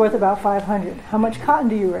think it's worth about $500. How much cotton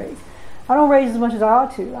do you raise? I don't raise as much as I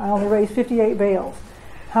ought to. I only raise 58 bales.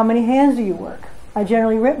 How many hands do you work? I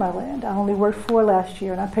generally rent my land. I only worked 4 last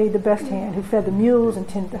year, and I paid the best hand who fed the mules and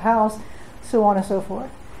tended the house, so on and so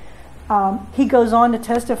forth. He goes on to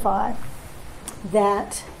testify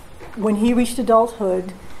that when he reached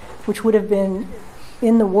adulthood, which would have been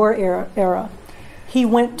in the war era, he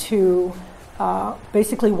went to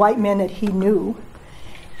basically white men that he knew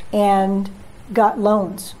and got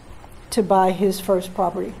loans to buy his first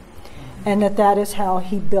property, and that is how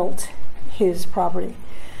he built his property.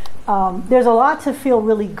 There's a lot to feel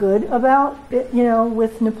really good about,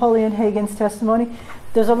 with Napoleon Hagen's testimony.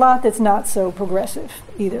 There's a lot that's not so progressive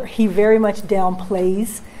either. He very much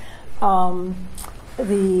downplays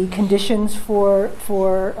the conditions for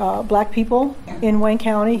black people in Wayne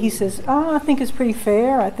County. He says, I think it's pretty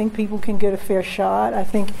fair. I think people can get a fair shot. I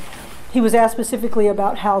think he was asked specifically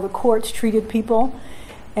about how the courts treated people.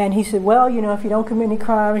 And he said, well, if you don't commit any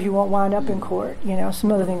crimes, you won't wind up in court,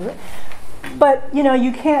 some other things. But,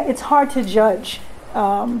 you can't, it's hard to judge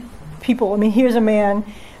people. I mean, here's a man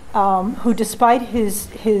who, despite his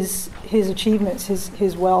achievements,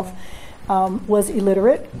 his wealth, was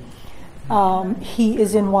illiterate. He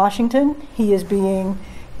is in Washington. He is being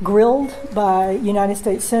grilled by United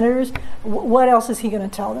States senators. What else is he going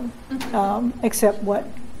to tell them except what,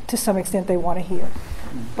 to some extent, they want to hear?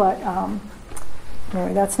 But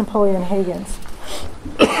anyway, that's Napoleon Hagens.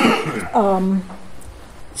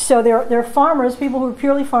 So there are farmers, people who were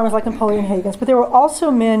purely farmers like Napoleon Hagens, but there were also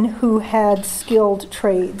men who had skilled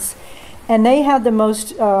trades, and they had the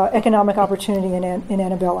most economic opportunity in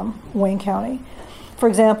antebellum, Wayne County. For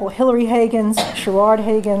example, Hilary Hagens, Sherrard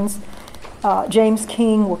Hagens, James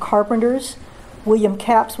King were carpenters. William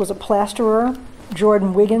Capps was a plasterer.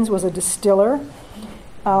 Jordan Wiggins was a distiller.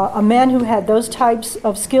 A man who had those types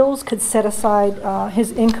of skills could set aside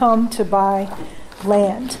his income to buy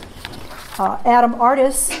land. Adam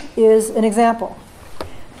Artis is an example.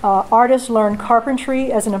 Artis learned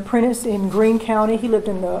carpentry as an apprentice in Greene County. He lived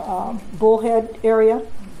in the Bullhead area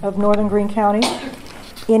of northern Greene County.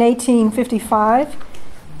 In 1855,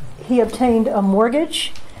 he obtained a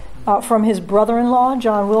mortgage from his brother-in-law,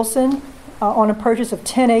 John Wilson, on a purchase of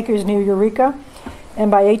 10 acres near Eureka. And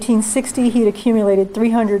by 1860, he'd accumulated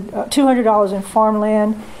 $200 in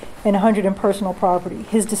farmland and $100 in personal property.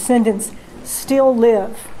 His descendants still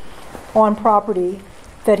live on property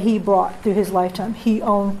that he bought through his lifetime. He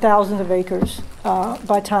owned thousands of acres by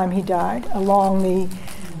the time he died along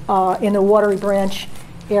in the Watery Branch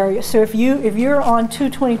area. So if you're on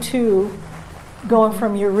 222 going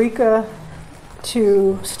from Eureka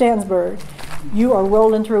to Stansburg, you are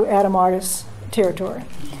rolling through Adam Artis territory.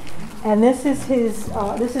 And this is his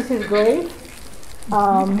grave,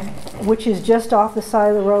 which is just off the side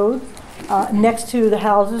of the road, next to the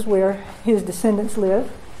houses where his descendants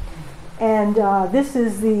live. And this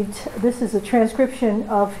is a transcription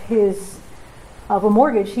of a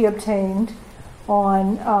mortgage he obtained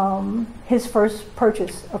on his first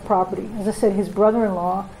purchase of property. As I said, his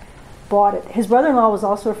brother-in-law bought it. His brother-in-law was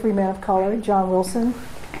also a free man of color, John Wilson.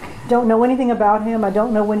 Don't know anything about him. I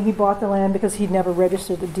don't know when he bought the land because he'd never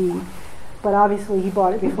registered the deed. But obviously he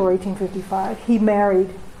bought it before 1855. He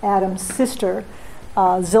married Adam's sister,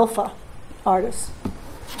 Zilpha Artis.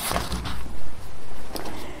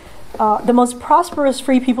 The most prosperous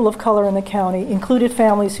free people of color in the county included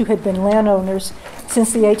families who had been landowners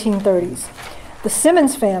since the 1830s. The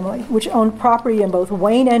Simmons family, which owned property in both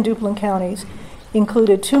Wayne and Duplin counties,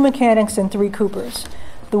 included 2 mechanics and 3 coopers.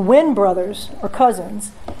 The Wynn brothers, or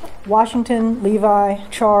cousins, Washington, Levi,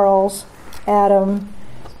 Charles, Adam,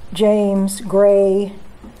 James, Gray,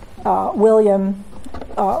 William,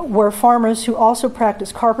 were farmers who also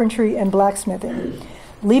practiced carpentry and blacksmithing.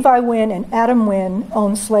 Levi Wynn and Adam Wynn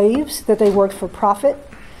owned slaves that they worked for profit.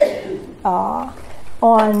 I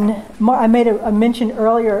made a mention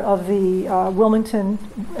earlier of the Wilmington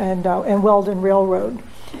and Weldon Railroad.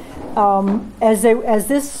 As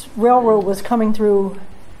this railroad was coming through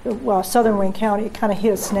southern Wayne County, it kind of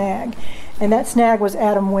hit a snag, and that snag was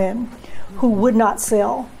Adam Wynn, who would not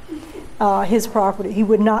sell his property. He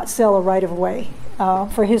would not sell a right-of-way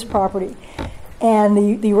for his property.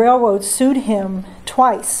 And the railroad sued him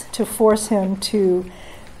twice to force him to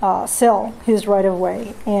sell his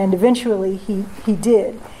right-of-way. And eventually he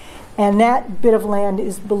did. And that bit of land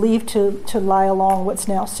is believed to lie along what's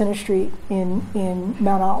now Center Street in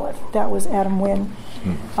Mount Olive. That was Adam Wynn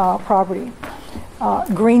property.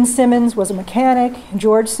 Green Simmons was a mechanic.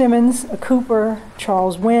 George Simmons, a cooper.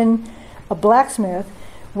 Charles Wynn, a blacksmith,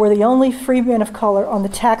 were the only free men of color on the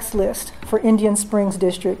tax list for Indian Springs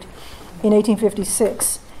District in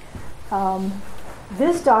 1856.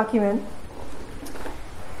 This document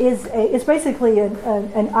is basically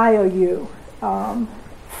an IOU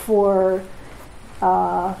for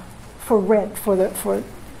rent, for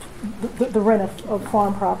the rent of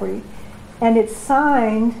farm property, and it's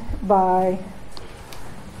signed by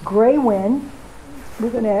Gray Wynn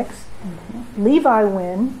with an X, Levi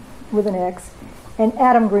Wynn with an X, and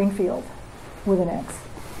Adam Greenfield with an X.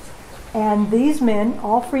 And these men,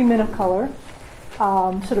 all free men of color,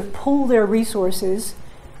 sort of pool their resources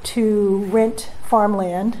to rent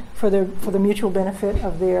farmland for the mutual benefit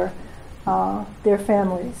of their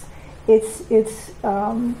families. It's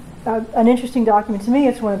an interesting document to me.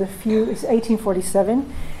 It's one of the few. It's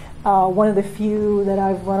 1847. One of the few that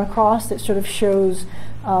I've run across that sort of shows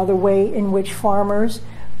the way in which farmers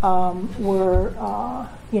were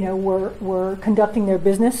conducting their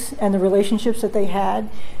business and the relationships that they had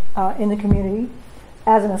in the community.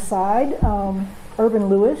 As an aside, Urban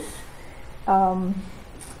Lewis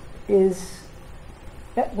as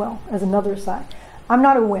another aside, I'm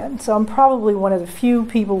not a Wynn, so I'm probably one of the few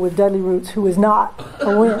people with Dudley roots who is not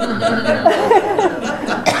a Wynn.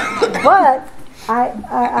 But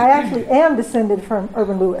I actually am descended from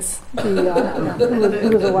Urban Lewis, who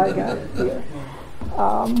was a white guy here.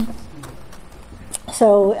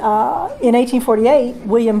 In 1848,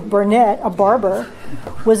 William Burnett, a barber,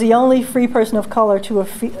 was the only free person of color to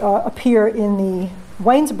appear in the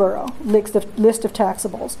Waynesboro list of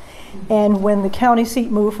taxables. And when the county seat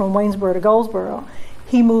moved from Waynesboro to Goldsboro,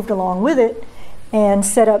 he moved along with it and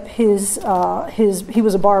set up he was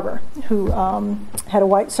a barber who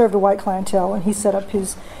served a white clientele, and he set up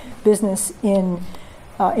his business in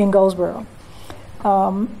Goldsboro.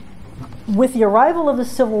 With the arrival of the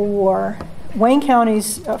Civil War, Wayne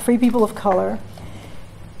County's free people of color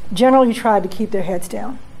generally tried to keep their heads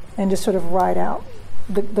down and just sort of ride out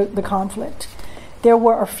the conflict. There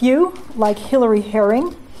were a few, like Hillary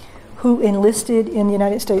Herring, who enlisted in the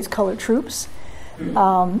United States colored troops.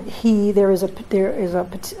 There is a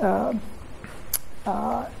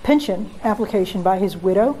pension application by his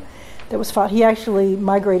widow that was filed. He actually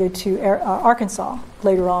migrated to Arkansas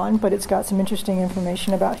later on, but it's got some interesting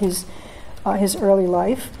information about his early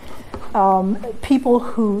life. People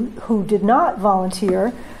who did not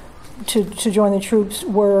volunteer to join the troops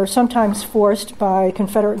were sometimes forced by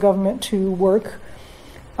Confederate government to work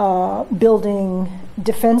building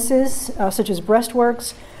defenses, such as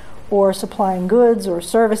breastworks, or supplying goods or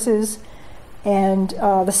services, and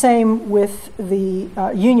the same with the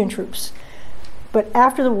Union troops. But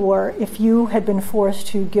after the war, if you had been forced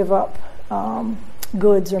to give up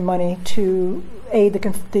goods or money to aid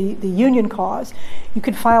the Union cause, you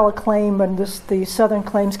could file a claim under the Southern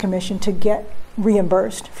Claims Commission to get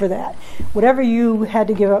reimbursed for that. Whatever you had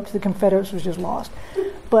to give up to the Confederates was just lost.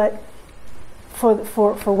 But for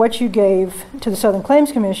what you gave to the Southern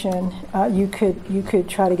Claims Commission, you could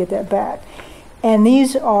try to get that back. And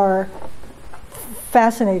these are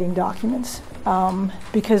fascinating documents,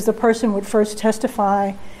 because the person would first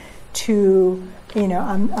testify to,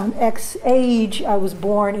 I'm X age, I was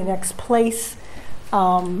born in X place,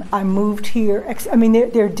 I moved here.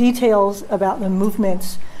 There are details about the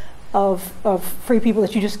movements of free people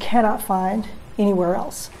that you just cannot find anywhere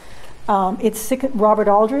else. Robert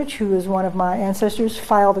Aldrich, who is one of my ancestors,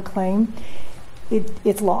 filed a claim.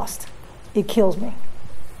 It's lost. It kills me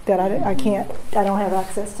that I don't have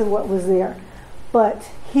access to what was there. But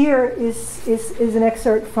here is an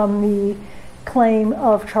excerpt from the claim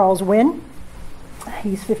of Charles Wynn.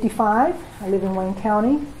 He's 55. I live in Wayne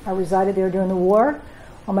County. I resided there during the war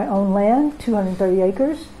on my own land, 230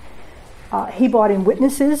 acres. He brought in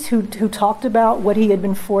witnesses who talked about what he had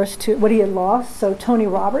been what he had lost. So Tony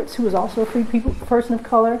Roberts, who was also a person of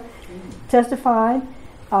color, testified.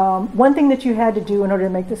 One thing that you had to do in order to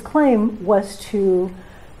make this claim was to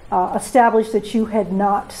establish that you had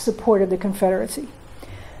not supported the Confederacy.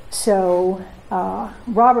 So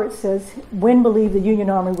Roberts says, Wynn believed the Union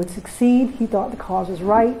Army would succeed. He thought the cause was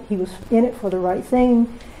right. He was in it for the right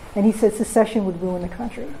thing. And he said secession would ruin the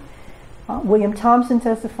country. William Thompson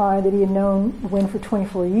testified that he had known Wynn for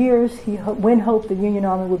 24 years. Wynn hoped the Union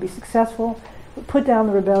Army would be successful, would put down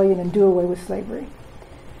the rebellion and do away with slavery.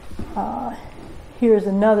 Here's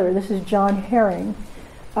another. This is John Herring.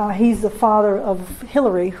 He's the father of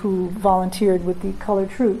Hillary, who volunteered with the colored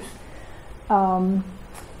troops.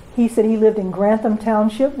 He said he lived in Grantham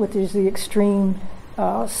Township, which is the extreme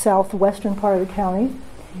southwestern part of the county.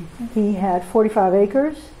 He had 45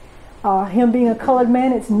 acres. Him being a colored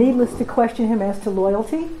man, it's needless to question him as to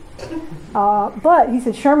loyalty. But he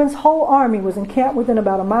said Sherman's whole army was encamped within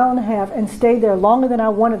about a mile and a half and stayed there longer than I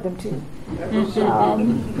wanted them to.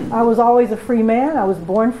 I was always a free man. I was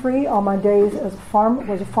born free. All my days as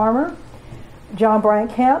was a farmer. John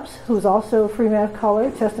Bryant Camps, who was also a free man of color,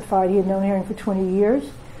 testified he had known Herring for 20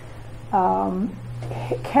 years.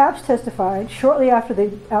 Capps testified, shortly after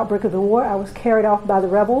the outbreak of the war, I was carried off by the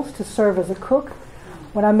rebels to serve as a cook.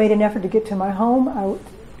 When I made an effort to get to my home,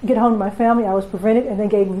 get home to my family, I was prevented, and they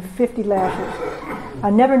gave me 50 lashes. I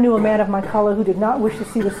never knew a man of my color who did not wish to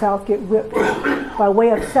see the South get whipped by way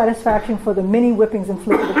of satisfaction for the many whippings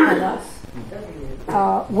inflicted upon us.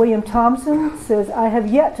 William Thompson says, I have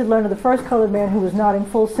yet to learn of the first colored man who was not in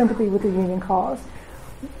full sympathy with the Union cause.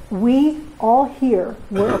 We all here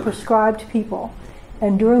were a proscribed people,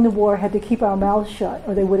 and during the war had to keep our mouths shut,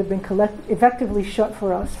 or they would have been effectively shut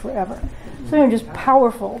for us forever. So they're just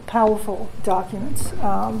powerful, powerful documents.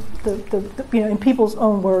 In people's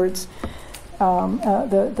own words,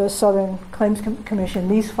 the Southern Claims Commission,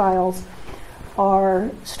 these files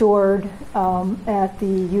are stored at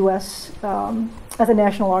the US, at the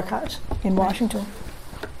National Archives in Washington,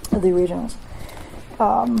 the originals.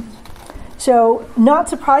 So not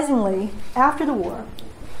surprisingly, after the war,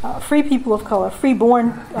 free people of color,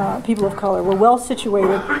 free-born people of color were well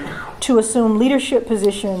situated to assume leadership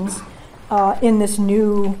positions in this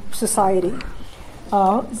new society.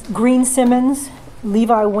 Green Simmons,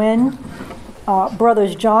 Levi Wynn,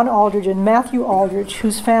 brothers John Aldrich and Matthew Aldrich,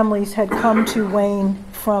 whose families had come to Wayne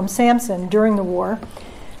from Sampson during the war,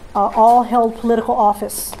 all held political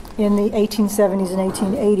office in the 1870s and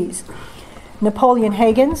 1880s. Napoleon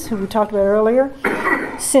Higgins, who we talked about earlier,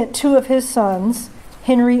 sent two of his sons,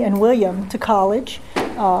 Henry and William, to college.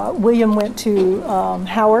 William went to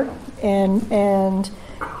Howard, and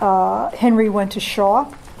Henry went to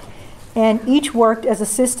Shaw, and each worked as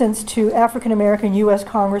assistants to African-American U.S.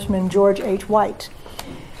 Congressman George H. White.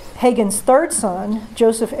 Hagen's third son,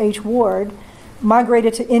 Joseph H. Ward,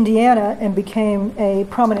 migrated to Indiana and became a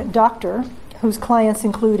prominent doctor whose clients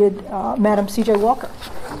included Madam C.J. Walker.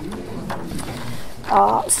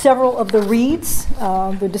 Several of the Reeds,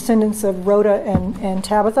 the descendants of Rhoda and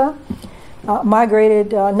Tabitha,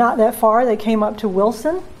 migrated not that far. They came up to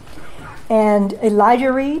Wilson. And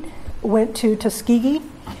Elijah Reed went to Tuskegee,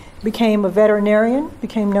 became a veterinarian,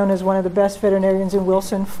 became known as one of the best veterinarians in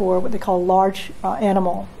Wilson for what they call large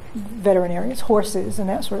animal veterinarians, horses and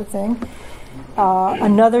that sort of thing.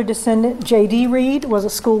 Another descendant, J.D. Reed, was a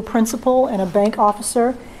school principal and a bank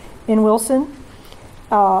officer in Wilson.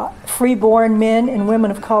 Free-born men and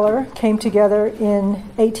women of color came together in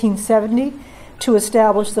 1870 to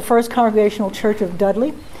establish the First Congregational Church of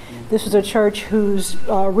Dudley. This was a church whose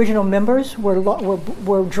original members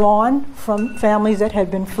were drawn from families that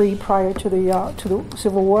had been free prior to the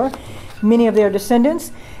Civil War. Many of their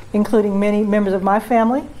descendants, including many members of my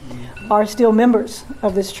family, are still members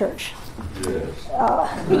of this church.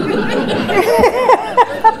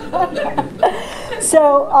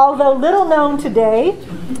 So, although little known today,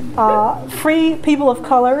 free people of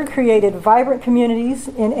color created vibrant communities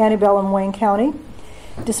in antebellum Wayne County.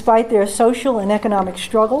 Despite their social and economic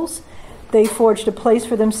struggles, they forged a place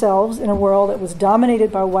for themselves in a world that was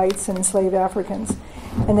dominated by whites and enslaved Africans,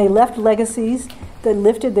 and they left legacies that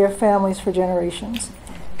lifted their families for generations.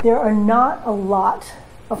 There are not a lot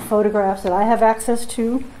of photographs that I have access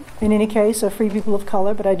to, in any case, of free people of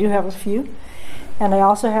color, but I do have a few. And I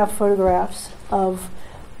also have photographs of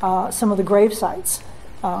some of the grave sites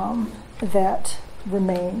that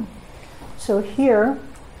remain. So here,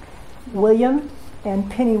 William and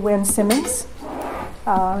Penny Wynn Simmons,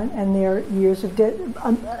 and their years of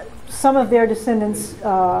some of their descendants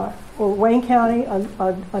were Wayne County.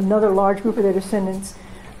 Another large group of their descendants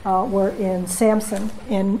were in Sampson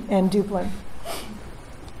and Duplin.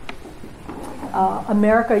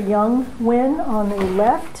 America Young Wynn on the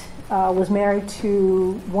left was married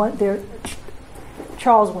to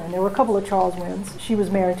Charles Wynn. There were a couple of Charles Wynns. She was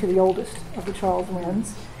married to the oldest of the Charles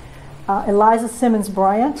Wynns. Eliza Simmons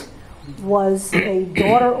Bryant was a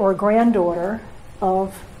daughter or granddaughter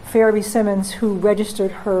of Farabee Simmons, who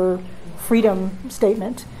registered her freedom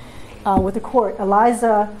statement with the court.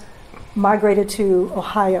 Eliza migrated to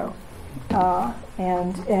Ohio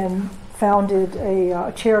and founded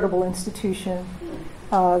a charitable institution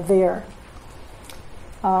there.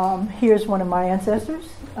 Here's one of my ancestors.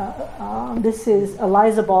 This is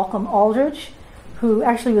Eliza Balcom Aldridge, who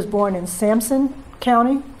actually was born in Sampson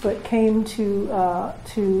County, but came to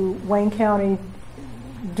Wayne County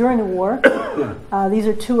during the war. These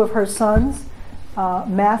are two of her sons.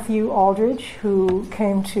 Matthew Aldridge, who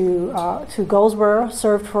came to Goldsboro,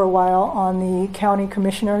 served for a while on the county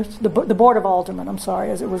commissioners, the Board of Aldermen, I'm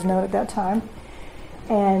sorry, as it was known at that time.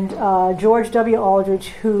 And George W. Aldridge,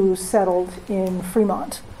 who settled in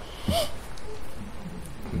Fremont.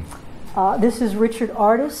 This is Richard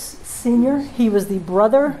Artis Sr. He was the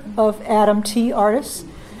brother of Adam T. Artis.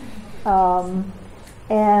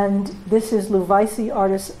 And this is Lovice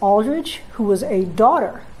Artis Aldridge, who was a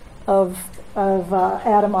daughter of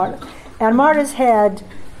Adam Artis. Adam Artis had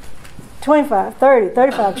 25, 30,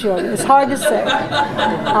 35 children. It's hard to say.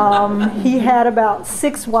 He had about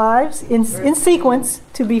 6 wives in sequence,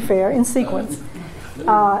 to be fair, in sequence.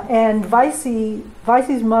 And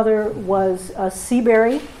Vicey's mother was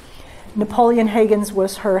Seabury. Napoleon Hagen's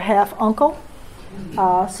was her half uncle.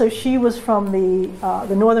 So she was from the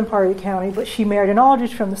northern part of the county, but she married an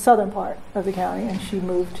Aldridge from the southern part of the county, and she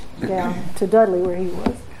moved down to Dudley, where he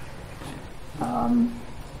was.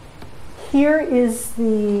 Here is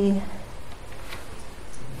the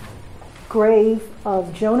grave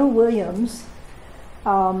of Jonah Williams,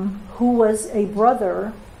 who was a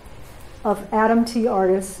brother of Adam T.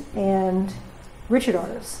 Artis and Richard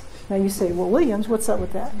Artis. Now you say, well, Williams, what's up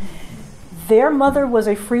with that? Their mother was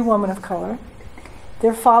a free woman of color.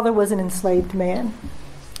 Their father was an enslaved man.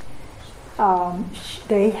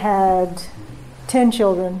 They had 10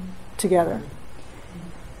 children together.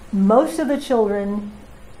 Most of the children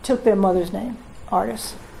took their mother's name,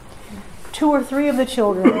 Artis. 2 or 3 of the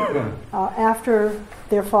children, after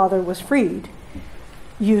their father was freed,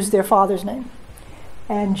 used their father's name.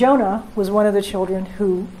 And Jonah was one of the children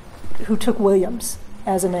who took Williams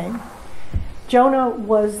as a name. Jonah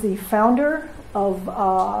was the founder of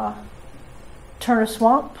Turner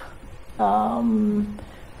Swamp,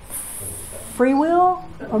 Free Will,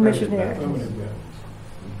 or Missionary?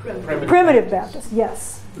 Primitive Baptist,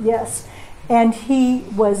 yes. And he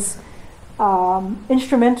was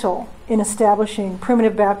instrumental in establishing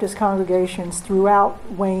primitive Baptist congregations throughout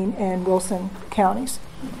Wayne and Wilson counties.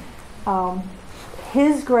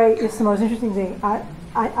 his grave is the most interesting thing. I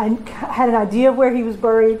had an idea of where he was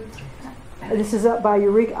buried. This is up by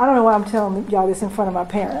Eureka. I don't know why I'm telling y'all this in front of my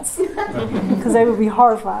parents, because they would be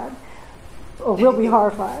horrified, or will be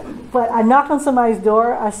horrified. But I knocked on somebody's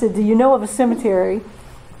door. I said, do you know of a cemetery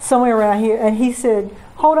somewhere around here? And he said,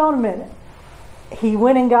 hold on a minute. He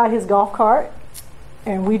went and got his golf cart,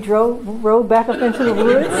 and we rode back up into the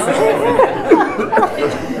woods.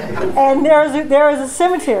 And there is a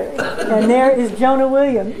cemetery, and there is Jonah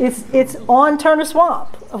Williams. It's on Turner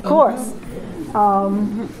Swamp, of course,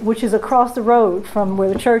 which is across the road from where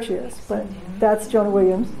the church is, but that's Jonah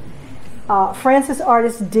Williams. Frances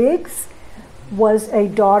Artis Diggs was a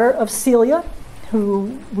daughter of Celia,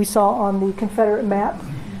 who we saw on the Confederate map.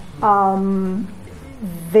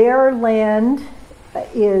 Their land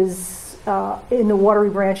is in the Watery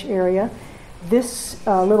Branch area. This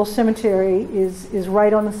little cemetery is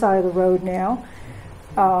right on the side of the road now.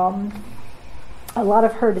 A lot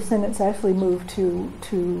of her descendants actually moved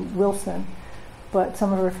to Wilson, but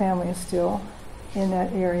some of her family is still in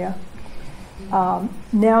that area.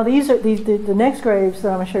 Now the next graves that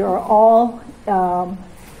I'm going to show you are all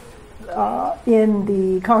in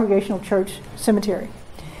the Congregational Church Cemetery.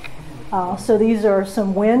 So these are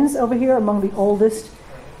some Wynns over here, among the oldest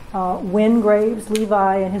Wynn graves,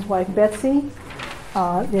 Levi and his wife Betsy.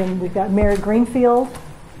 Then we've got Mary Greenfield,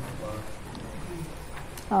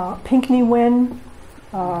 Pinckney Wynn,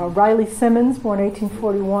 Riley Simmons, born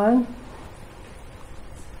 1841.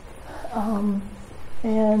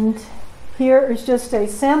 And here is just a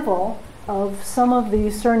sample of some of the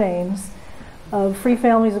surnames of free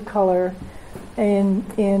families of color in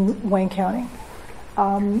Wayne County.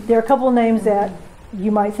 There are a couple of names that you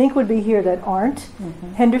might think would be here that aren't.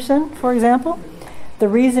 Mm-hmm. Henderson, for example. The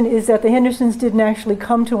reason is that the Hendersons didn't actually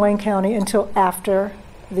come to Wayne County until after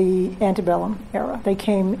the antebellum era. They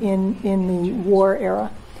came in the war era.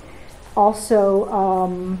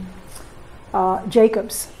 Also,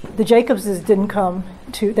 Jacobs. The Jacobses didn't come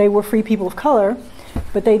to, they were free people of color,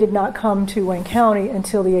 but they did not come to Wayne County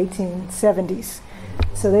until the 1870s.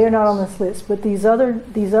 So they are not on this list. But these other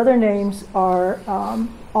names are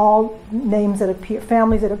all names that appear,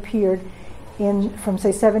 families that appeared from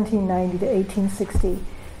say 1790 to 1860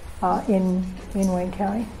 in Wayne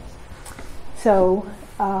County. So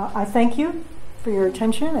I thank you for your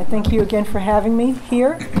attention. I thank you again for having me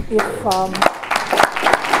here. If